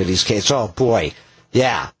broadcast community's case. Oh, boy.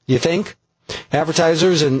 Yeah. You think?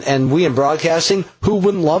 Advertisers and we in broadcasting, who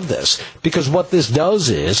wouldn't love this? Because what this does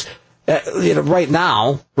is, right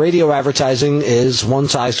now, radio advertising is one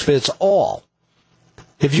size fits all.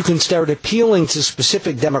 If you can start appealing to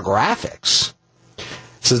specific demographics,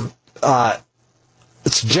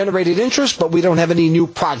 it's generated interest, but we don't have any new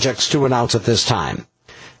projects to announce at this time.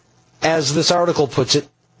 As this article puts it,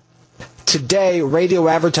 today, radio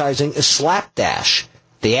advertising is slapdash.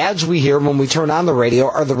 The ads we hear when we turn on the radio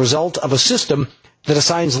are the result of a system that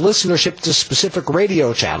assigns listenership to specific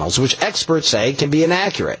radio channels, which experts say can be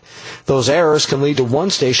inaccurate. Those errors can lead to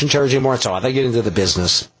one station charging more, so they get into the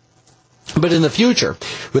business. But in the future,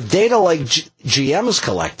 with data like GM is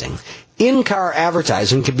collecting, in-car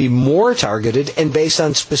advertising can be more targeted and based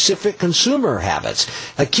on specific consumer habits,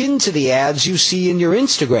 akin to the ads you see in your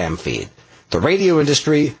Instagram feed. The radio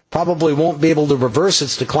industry probably won't be able to reverse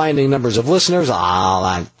its declining numbers of listeners.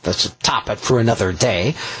 That's a topic for another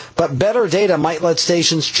day. But better data might let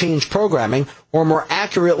stations change programming or more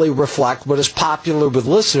accurately reflect what is popular with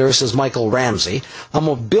listeners, says Michael Ramsey, a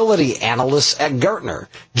mobility analyst at Gartner.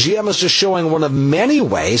 GM is just showing one of many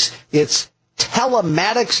ways its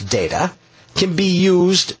telematics data can be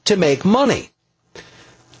used to make money.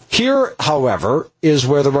 Here, however, is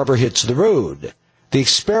where the rubber hits the road. The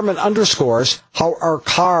experiment underscores how our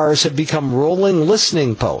cars have become rolling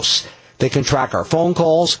listening posts. They can track our phone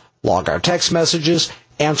calls, log our text messages,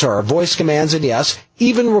 answer our voice commands, and yes,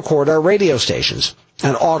 even record our radio stations.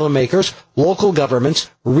 And automakers, local governments,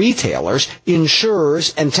 retailers,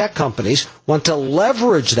 insurers, and tech companies want to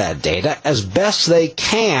leverage that data as best they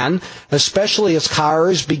can, especially as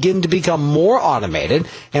cars begin to become more automated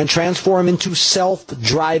and transform into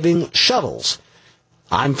self-driving shuttles.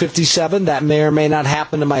 I'm 57. That may or may not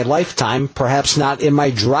happen in my lifetime, perhaps not in my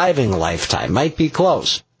driving lifetime. Might be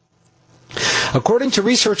close. According to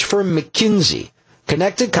research firm McKinsey,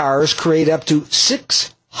 connected cars create up to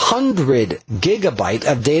 600 gigabyte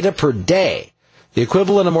of data per day, the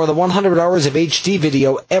equivalent of more than 100 hours of HD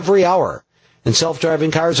video every hour. And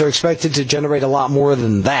self-driving cars are expected to generate a lot more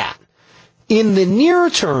than that. In the near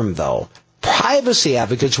term, though, privacy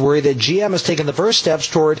advocates worry that GM has taken the first steps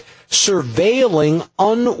toward surveilling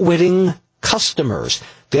unwitting customers.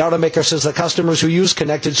 The automaker says that customers who use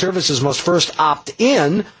connected services must first opt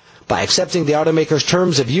in by accepting the automaker's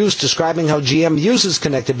terms of use describing how GM uses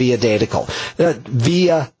connected vehicle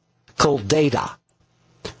data.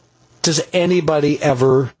 Does anybody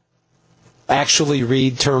ever actually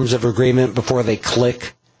read terms of agreement before they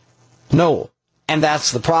click? No. And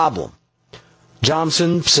that's the problem. John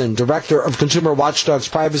Simpson, director of Consumer Watchdog's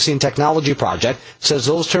Privacy and Technology Project, says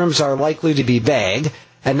those terms are likely to be vague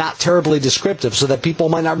and not terribly descriptive so that people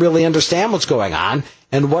might not really understand what's going on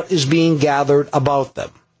and what is being gathered about them.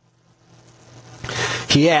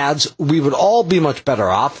 He adds, we would all be much better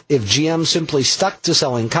off if GM simply stuck to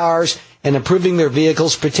selling cars and improving their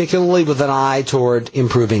vehicles, particularly with an eye toward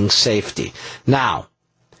improving safety. Now,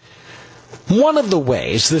 one of the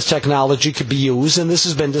ways this technology could be used, and this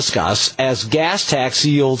has been discussed, as gas tax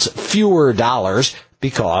yields fewer dollars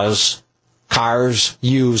because cars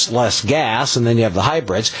use less gas, and then you have the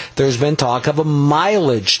hybrids, there's been talk of a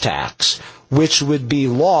mileage tax, which would be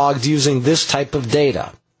logged using this type of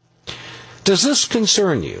data. Does this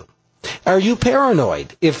concern you? Are you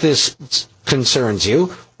paranoid if this concerns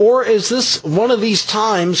you? Or is this one of these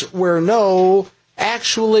times where no,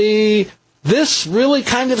 actually, this really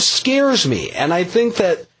kind of scares me, and I think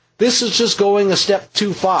that this is just going a step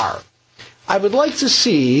too far. I would like to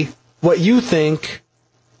see what you think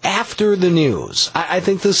after the news. I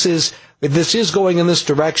think this is going in this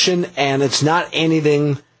direction, and it's not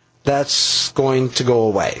anything that's going to go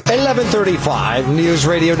away. 11:35 News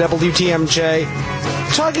Radio WTMJ.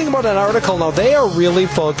 Talking about an article now, they are really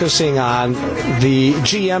focusing on the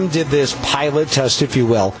GM did this pilot test, if you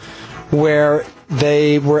will, where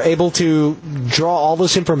they were able to draw all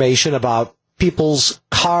this information about people's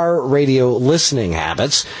car radio listening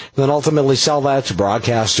habits, and then ultimately sell that to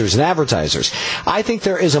broadcasters and advertisers. I think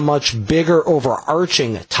there is a much bigger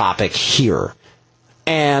overarching topic here,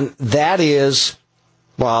 and that is,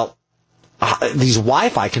 well, these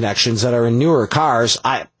Wi-Fi connections that are in newer cars.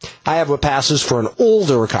 I have what passes for an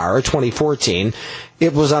older car, a 2014.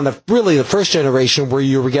 It was on the first generation where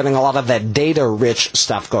you were getting a lot of that data-rich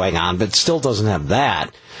stuff going on, but still doesn't have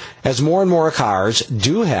that. As more and more cars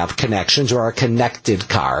do have connections or are connected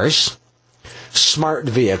cars, smart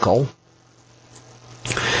vehicle,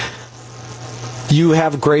 you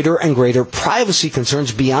have greater and greater privacy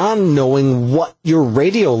concerns beyond knowing what your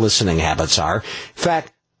radio listening habits are. In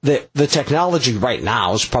fact, the technology right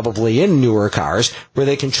now is probably in newer cars where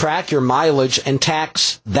they can track your mileage and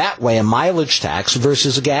tax that way, a mileage tax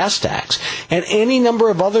versus a gas tax, and any number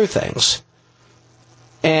of other things.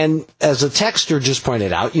 And as a texter just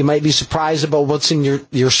pointed out, you might be surprised about what's in your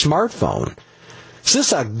smartphone. Is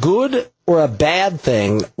this a good or a bad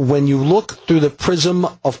thing when you look through the prism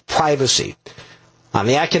of privacy? On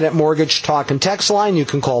the Accunet Mortgage Talk and Text line, you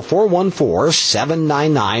can call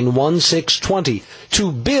 414-799-1620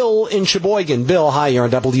 to Bill in Sheboygan. Bill, hi, you're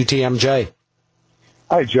on WTMJ.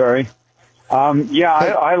 Hi, Jerry.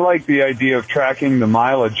 I like the idea of tracking the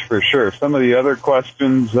mileage for sure. Some of the other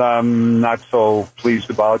questions I'm not so pleased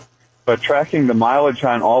about, but tracking the mileage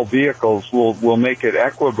on all vehicles will make it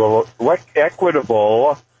equitable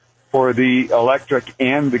for the electric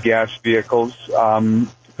and the gas vehicles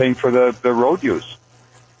paying for the road use.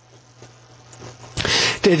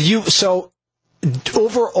 So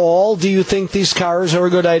overall, do you think these cars are a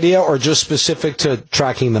good idea, or just specific to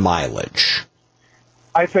tracking the mileage?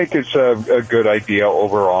 I think it's a good idea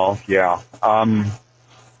overall, yeah.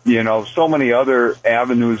 So many other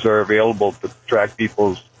avenues are available to track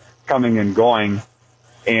people's coming and going,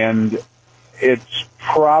 and it's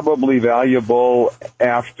probably valuable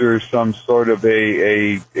after some sort of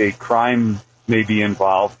a crime may be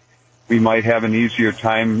involved. We might have an easier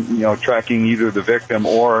time, tracking either the victim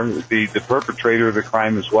or the perpetrator of the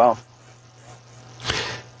crime as well.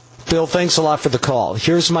 Bill, thanks a lot for the call.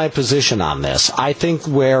 Here's my position on this. I think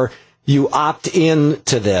where you opt in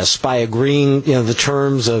to this by agreeing, the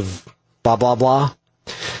terms of blah, blah, blah,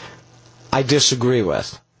 I disagree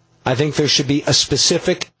with. I think there should be a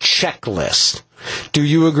specific checklist. Do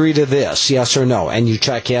you agree to this? Yes or no? And you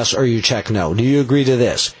check yes or you check no. Do you agree to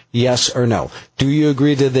this? Yes or no? Do you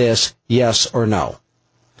agree to this? Yes or no?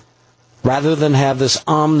 Rather than have this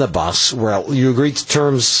omnibus where you agree to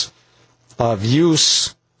terms of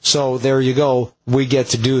use, so there you go, we get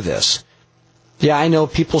to do this. Yeah, I know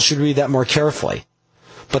people should read that more carefully.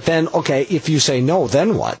 But then, okay, if you say no,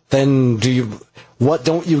 then what? Then what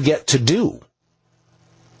don't you get to do?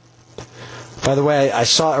 By the way,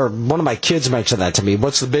 one of my kids mentioned that to me.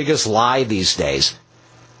 What's the biggest lie these days?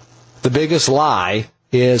 The biggest lie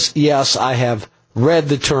is, yes, I have read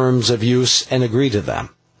the terms of use and agree to them.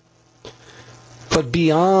 But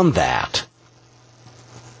beyond that,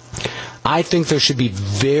 I think there should be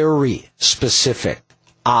very specific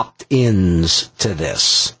opt-ins to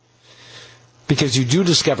this. Because you do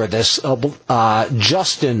discover this,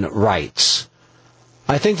 Justin writes,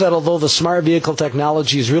 I think that although the smart vehicle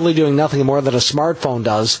technology is really doing nothing more than a smartphone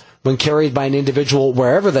does when carried by an individual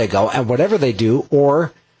wherever they go and whatever they do,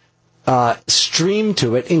 or stream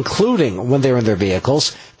to it, including when they're in their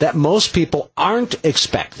vehicles, that most people aren't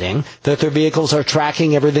expecting that their vehicles are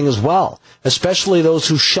tracking everything as well, especially those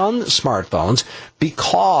who shun smartphones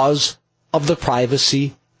because of the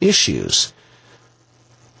privacy issues.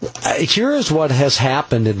 Here is what has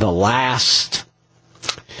happened in the last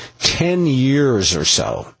 10 years or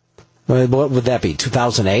so. What would that be,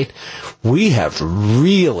 2008? We have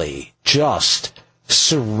really just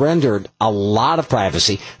surrendered a lot of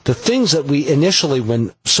privacy. The things that we initially,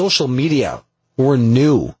 when social media were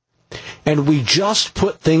new, and we just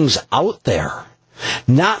put things out there,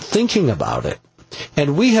 not thinking about it.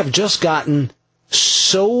 And we have just gotten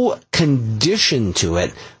so conditioned to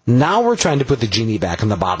it. Now we're trying to put the genie back in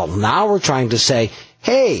the bottle. Now we're trying to say,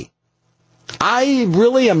 hey, I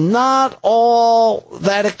really am not all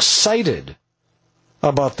that excited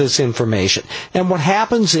about this information. And what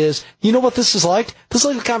happens is, you know what this is like? This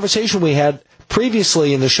is like a conversation we had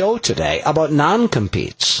previously in the show today about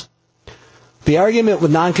non-competes. The argument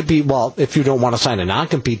with non-compete, well, if you don't want to sign a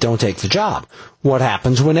non-compete, don't take the job. What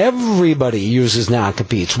happens when everybody uses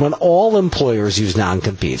non-competes, when all employers use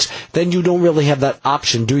non-competes? Then you don't really have that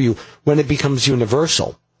option, do you, when it becomes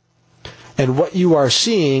universal? And what you are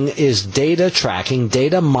seeing is data tracking,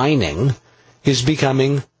 data mining is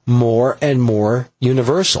becoming more and more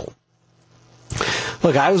universal.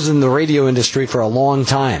 Look, I was in the radio industry for a long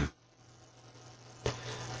time.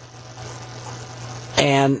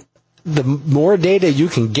 And the more data you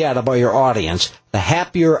can get about your audience, the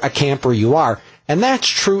happier a camper you are. And that's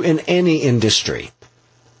true in any industry.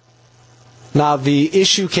 Now, the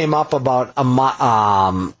issue came up about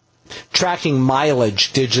tracking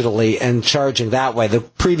mileage digitally and charging that way. The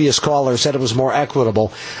previous caller said it was more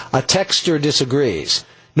equitable. A texter disagrees.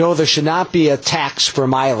 No, there should not be a tax for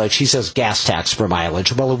mileage. He says gas tax for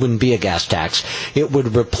mileage. Well, it wouldn't be a gas tax. It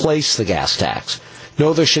would replace the gas tax.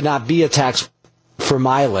 No, there should not be a tax for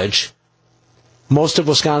mileage. Most of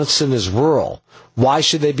Wisconsin is rural. Why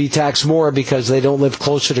should they be taxed more? Because they don't live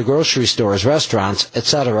closer to grocery stores, restaurants,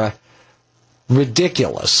 etc.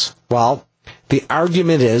 Ridiculous. Well, the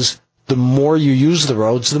argument is the more you use the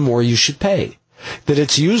roads, the more you should pay. That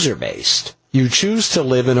it's user-based. You choose to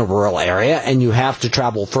live in a rural area and you have to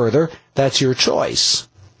travel further. That's your choice.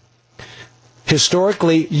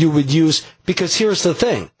 Historically, you would use, because here's the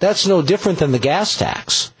thing, that's no different than the gas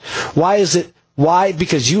tax. Why is it? Why?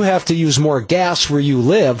 Because you have to use more gas where you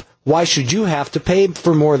live. Why should you have to pay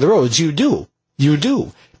for more of the roads? You do. You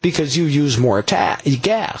do. Because you use more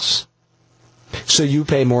gas. So you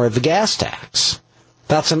pay more of the gas tax.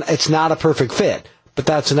 It's not a perfect fit, but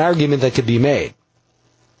that's an argument that could be made.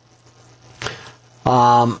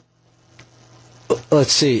 Let's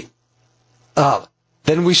see.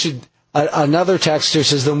 Then we should, another texter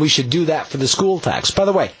says, then we should do that for the school tax. By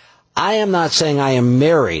the way, I am not saying I am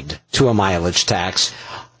married to a mileage tax.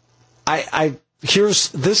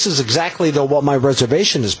 This is exactly though what my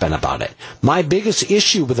reservation has been about it. My biggest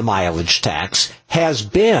issue with the mileage tax has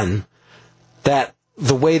been that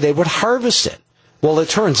the way they would harvest it. Well, it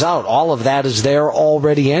turns out all of that is there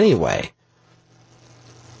already anyway.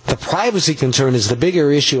 The privacy concern is the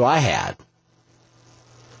bigger issue I had.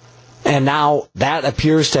 And now that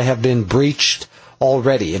appears to have been breached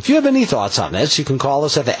already. If you have any thoughts on this, you can call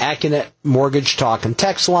us at the Accunet Mortgage Talk and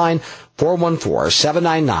Text line,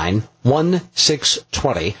 414-799-1620,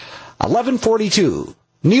 1142.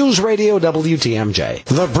 News Radio WTMJ.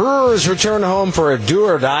 The Brewers return home for a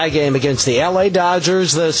do-or-die game against the LA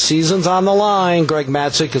Dodgers. The season's on the line. Greg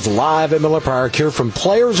Matzik is live at Miller Park. Hear from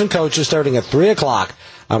players and coaches starting at 3 o'clock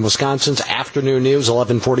on Wisconsin's Afternoon News,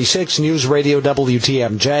 1146, News Radio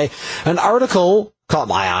WTMJ. An article caught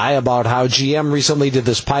my eye about how GM recently did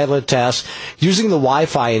this pilot test using the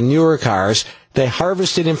Wi-Fi in newer cars. They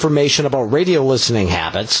harvested information about radio listening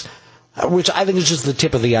habits, which I think is just the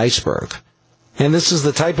tip of the iceberg. And this is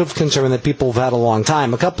the type of concern that people have had a long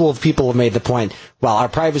time. A couple of people have made the point, well, our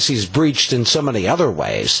privacy is breached in so many other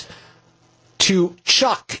ways. To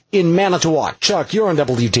Chuck in Manitowoc. Chuck, you're on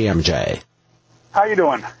WTMJ. How you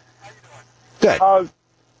doing? Good.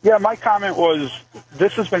 Yeah, my comment was,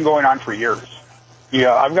 this has been going on for years.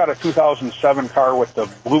 Yeah, I've got a 2007 car with the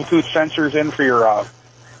Bluetooth sensors in for your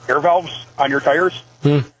air valves on your tires.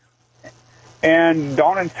 And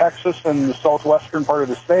down in Texas and the southwestern part of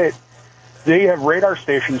the state, they have radar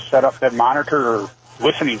stations set up that monitor, or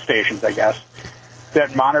listening stations, I guess,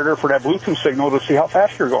 that monitor for that Bluetooth signal to see how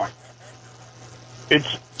fast you're going.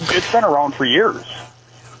 It's been around for years.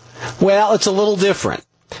 Well, it's a little different.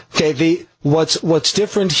 Okay, what's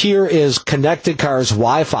different here is connected cars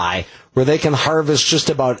Wi-Fi, where they can harvest just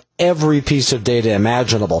about every piece of data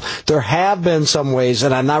imaginable. There have been some ways,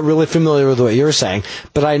 and I'm not really familiar with what you're saying,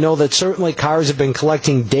 but I know that certainly cars have been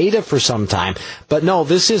collecting data for some time. But no,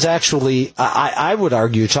 this is actually, I would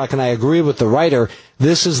argue, Chuck, and I agree with the writer,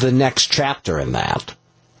 this is the next chapter in that.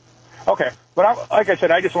 Okay. But like I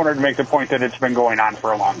said, I just wanted to make the point that it's been going on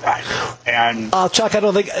for a long time. And Chuck, I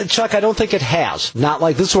don't think it has. Not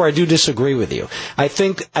like this, where I do disagree with you. I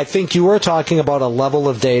think you are talking about a level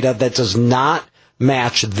of data that does not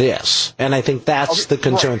match this, and I think that's the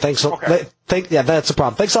concern. Right. Thanks. Okay. Yeah, that's the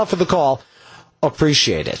problem. Thanks a lot for the call.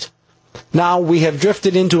 Appreciate it. Now we have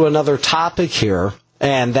drifted into another topic here,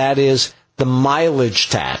 and that is the mileage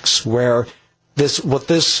tax, where what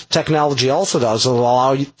this technology also does is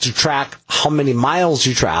allow you to track how many miles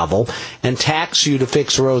you travel and tax you to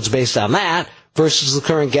fix roads based on that versus the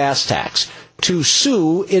current gas tax. To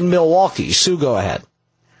Sue in Milwaukee. Sue, go ahead.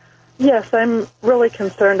 Yes, I'm really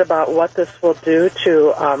concerned about what this will do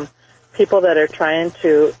to people that are trying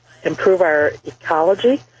to improve our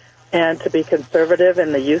ecology and to be conservative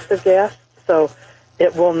in the use of gas. So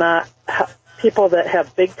it will not people that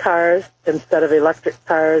have big cars instead of electric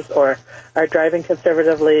cars or are driving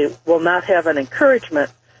conservatively will not have an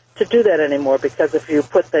encouragement to do that anymore, because if you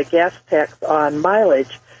put the gas tax on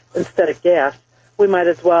mileage instead of gas, we might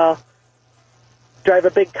as well drive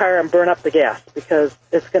a big car and burn up the gas, because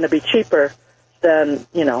it's going to be cheaper than,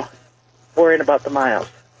 worrying about the miles.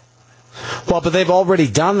 Well, but they've already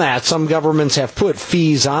done that. Some governments have put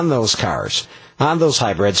fees on those cars, on those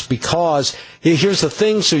hybrids, because here's the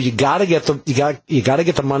thing. So you got to get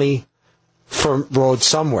the money from roads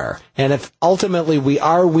somewhere. And if ultimately we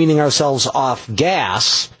are weaning ourselves off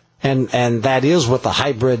gas, and that is what the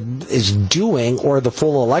hybrid is doing, or the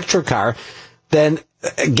full electric car, then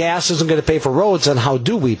gas isn't going to pay for roads. And how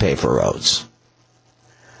do we pay for roads?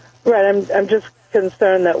 Right. I'm just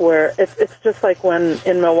concerned that it's just like when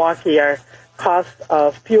in Milwaukee our cost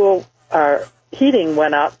of fuel, our heating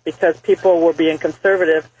went up because people were being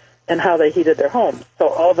conservative in how they heated their homes. So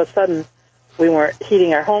all of a sudden we weren't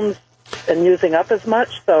heating our homes and using up as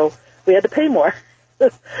much, so we had to pay more.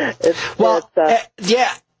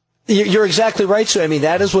 Yeah. You're exactly right, Sue. I mean,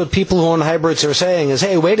 that is what people who own hybrids are saying is,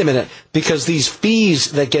 hey, wait a minute, because these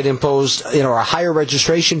fees that get imposed, a higher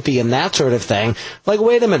registration fee and that sort of thing, like,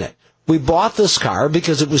 wait a minute. We bought this car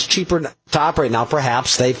because it was cheaper to operate. Now,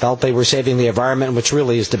 perhaps they felt they were saving the environment, which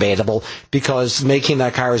really is debatable, because making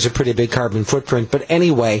that car is a pretty big carbon footprint. But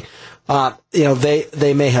anyway,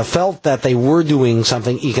 they may have felt that they were doing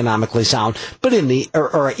something economically sound, but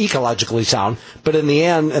or ecologically sound. But in the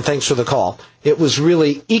end, and thanks for the call, it was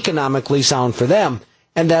really economically sound for them.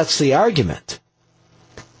 And that's the argument.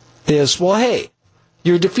 Is, well, hey,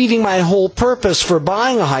 you're defeating my whole purpose for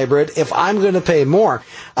buying a hybrid if I'm going to pay more.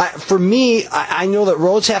 For me, I know that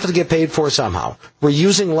roads have to get paid for somehow. We're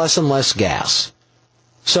using less and less gas.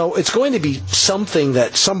 So it's going to be something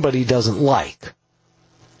that somebody doesn't like.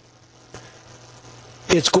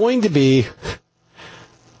 It's going to be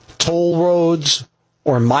toll roads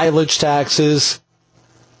or mileage taxes.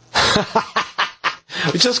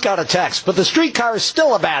 We just got a text, but the streetcar is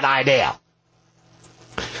still a bad idea.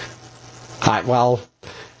 Well,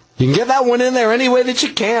 you can get that one in there any way that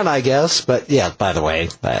you can, I guess. But yeah, by the way,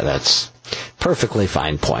 that's perfectly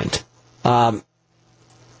fine point. I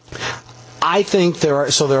think there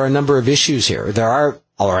are a number of issues here.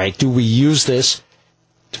 All right, do we use this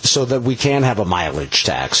so that we can have a mileage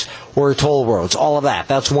tax or toll roads? All of that.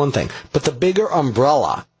 That's one thing. But the bigger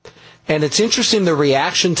umbrella, and it's interesting the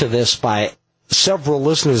reaction to this by several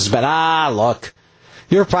listeners has been, look,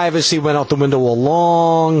 your privacy went out the window a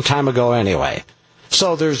long time ago anyway.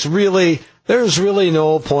 So there's really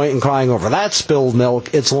no point in crying over that spilled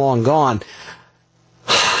milk. It's long gone.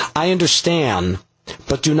 I understand,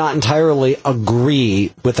 but do not entirely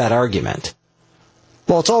agree with that argument.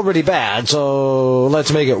 Well, it's already bad, so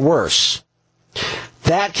let's make it worse.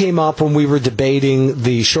 That came up when we were debating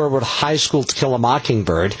the Shorewood High School To Kill a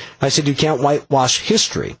Mockingbird. I said, you can't whitewash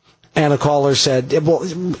history. And a caller said, well,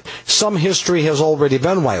 some history has already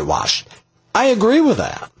been whitewashed. I agree with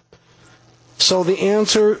that. So the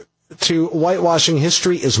answer to whitewashing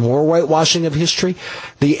history is more whitewashing of history.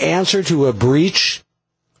 The answer to a breach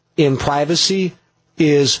in privacy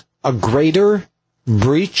is a greater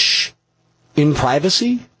breach in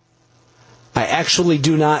privacy. I actually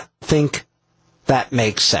do not think that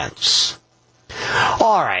makes sense.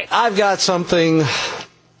 All right, I've got something.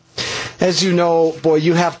 As you know, boy,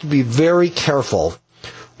 you have to be very careful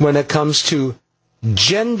when it comes to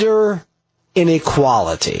gender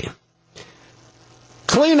inequality.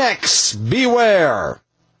 Kleenex, beware.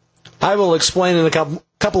 I will explain in a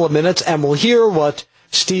couple of minutes, and we'll hear what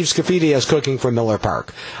Steve Scafidi is cooking for Miller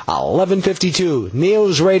Park. 11:52,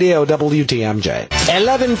 News Radio WTMJ.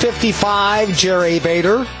 11:55, Jerry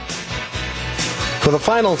Bader. For the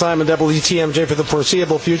final time in WTMJ for the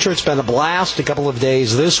foreseeable future, it's been a blast. A couple of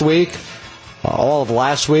days this week, all of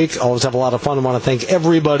last week. Always have a lot of fun. I want to thank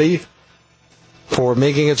everybody for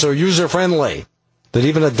making it so user-friendly that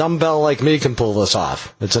even a dumbbell like me can pull this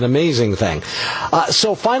off. It's an amazing thing.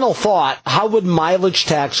 So final thought, how would mileage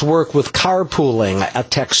tax work with carpooling? A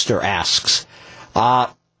texter asks.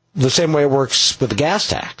 The same way it works with the gas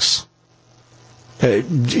tax.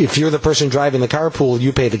 If you're the person driving the carpool,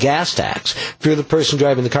 you pay the gas tax. If you're the person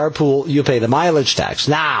driving the carpool, you pay the mileage tax.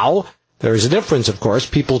 Now, there's a difference, of course.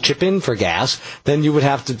 People chip in for gas. Then you would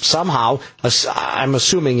have to somehow, I'm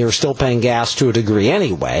assuming you're still paying gas to a degree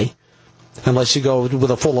anyway, unless you go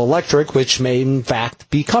with a full electric, which may in fact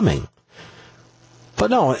be coming.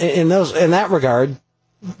 But no, in that regard,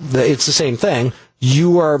 it's the same thing.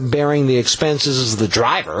 You are bearing the expenses as the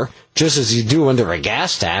driver, just as you do under a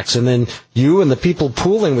gas tax, and then you and the people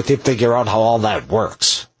pooling with you figure out how all that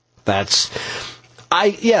works.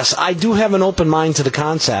 I do have an open mind to the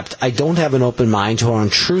concept. I don't have an open mind to how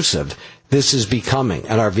intrusive this is becoming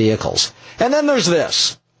in our vehicles. And then there's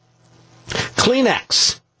this.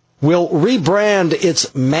 Kleenex will rebrand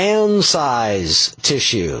its man-size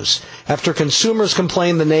tissues after consumers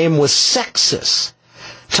complained the name was sexist,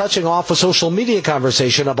 touching off a social media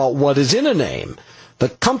conversation about what is in a name. The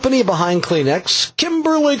company behind Kleenex,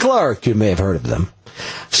 Kimberly-Clark, you may have heard of them,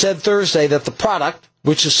 said Thursday that the product,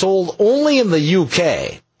 which is sold only in the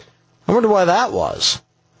UK, I wonder why that was,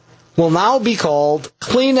 will now be called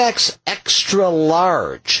Kleenex Extra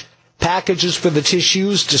Large. Packages for the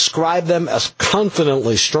tissues describe them as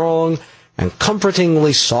confidently strong and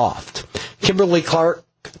comfortingly soft. Kimberly-Clark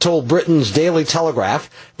told Britain's Daily Telegraph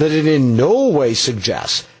that it in no way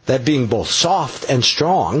suggests that being both soft and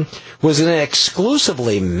strong was an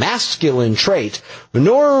exclusively masculine trait,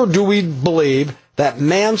 nor do we believe that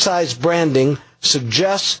man-sized branding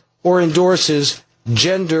suggests or endorses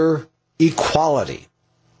gender inequality.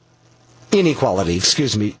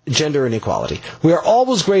 Gender inequality. We are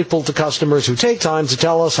always grateful to customers who take time to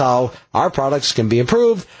tell us how our products can be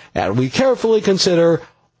improved, and we carefully consider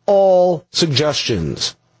all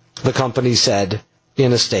suggestions, the company said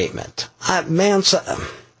in a statement.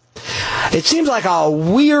 It seems like a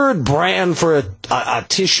weird brand for a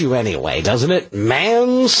tissue anyway, doesn't it?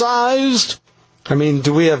 Man-sized? I mean,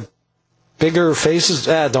 do we have bigger faces?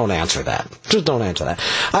 Don't answer that. Just don't answer that.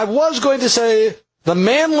 I was going to say the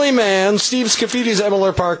manly man, Steve Scaffidi's at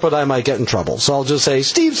Miller Park, but I might get in trouble. So I'll just say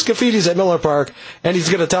Steve Scaffidi's at Miller Park, and he's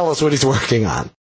going to tell us what he's working on.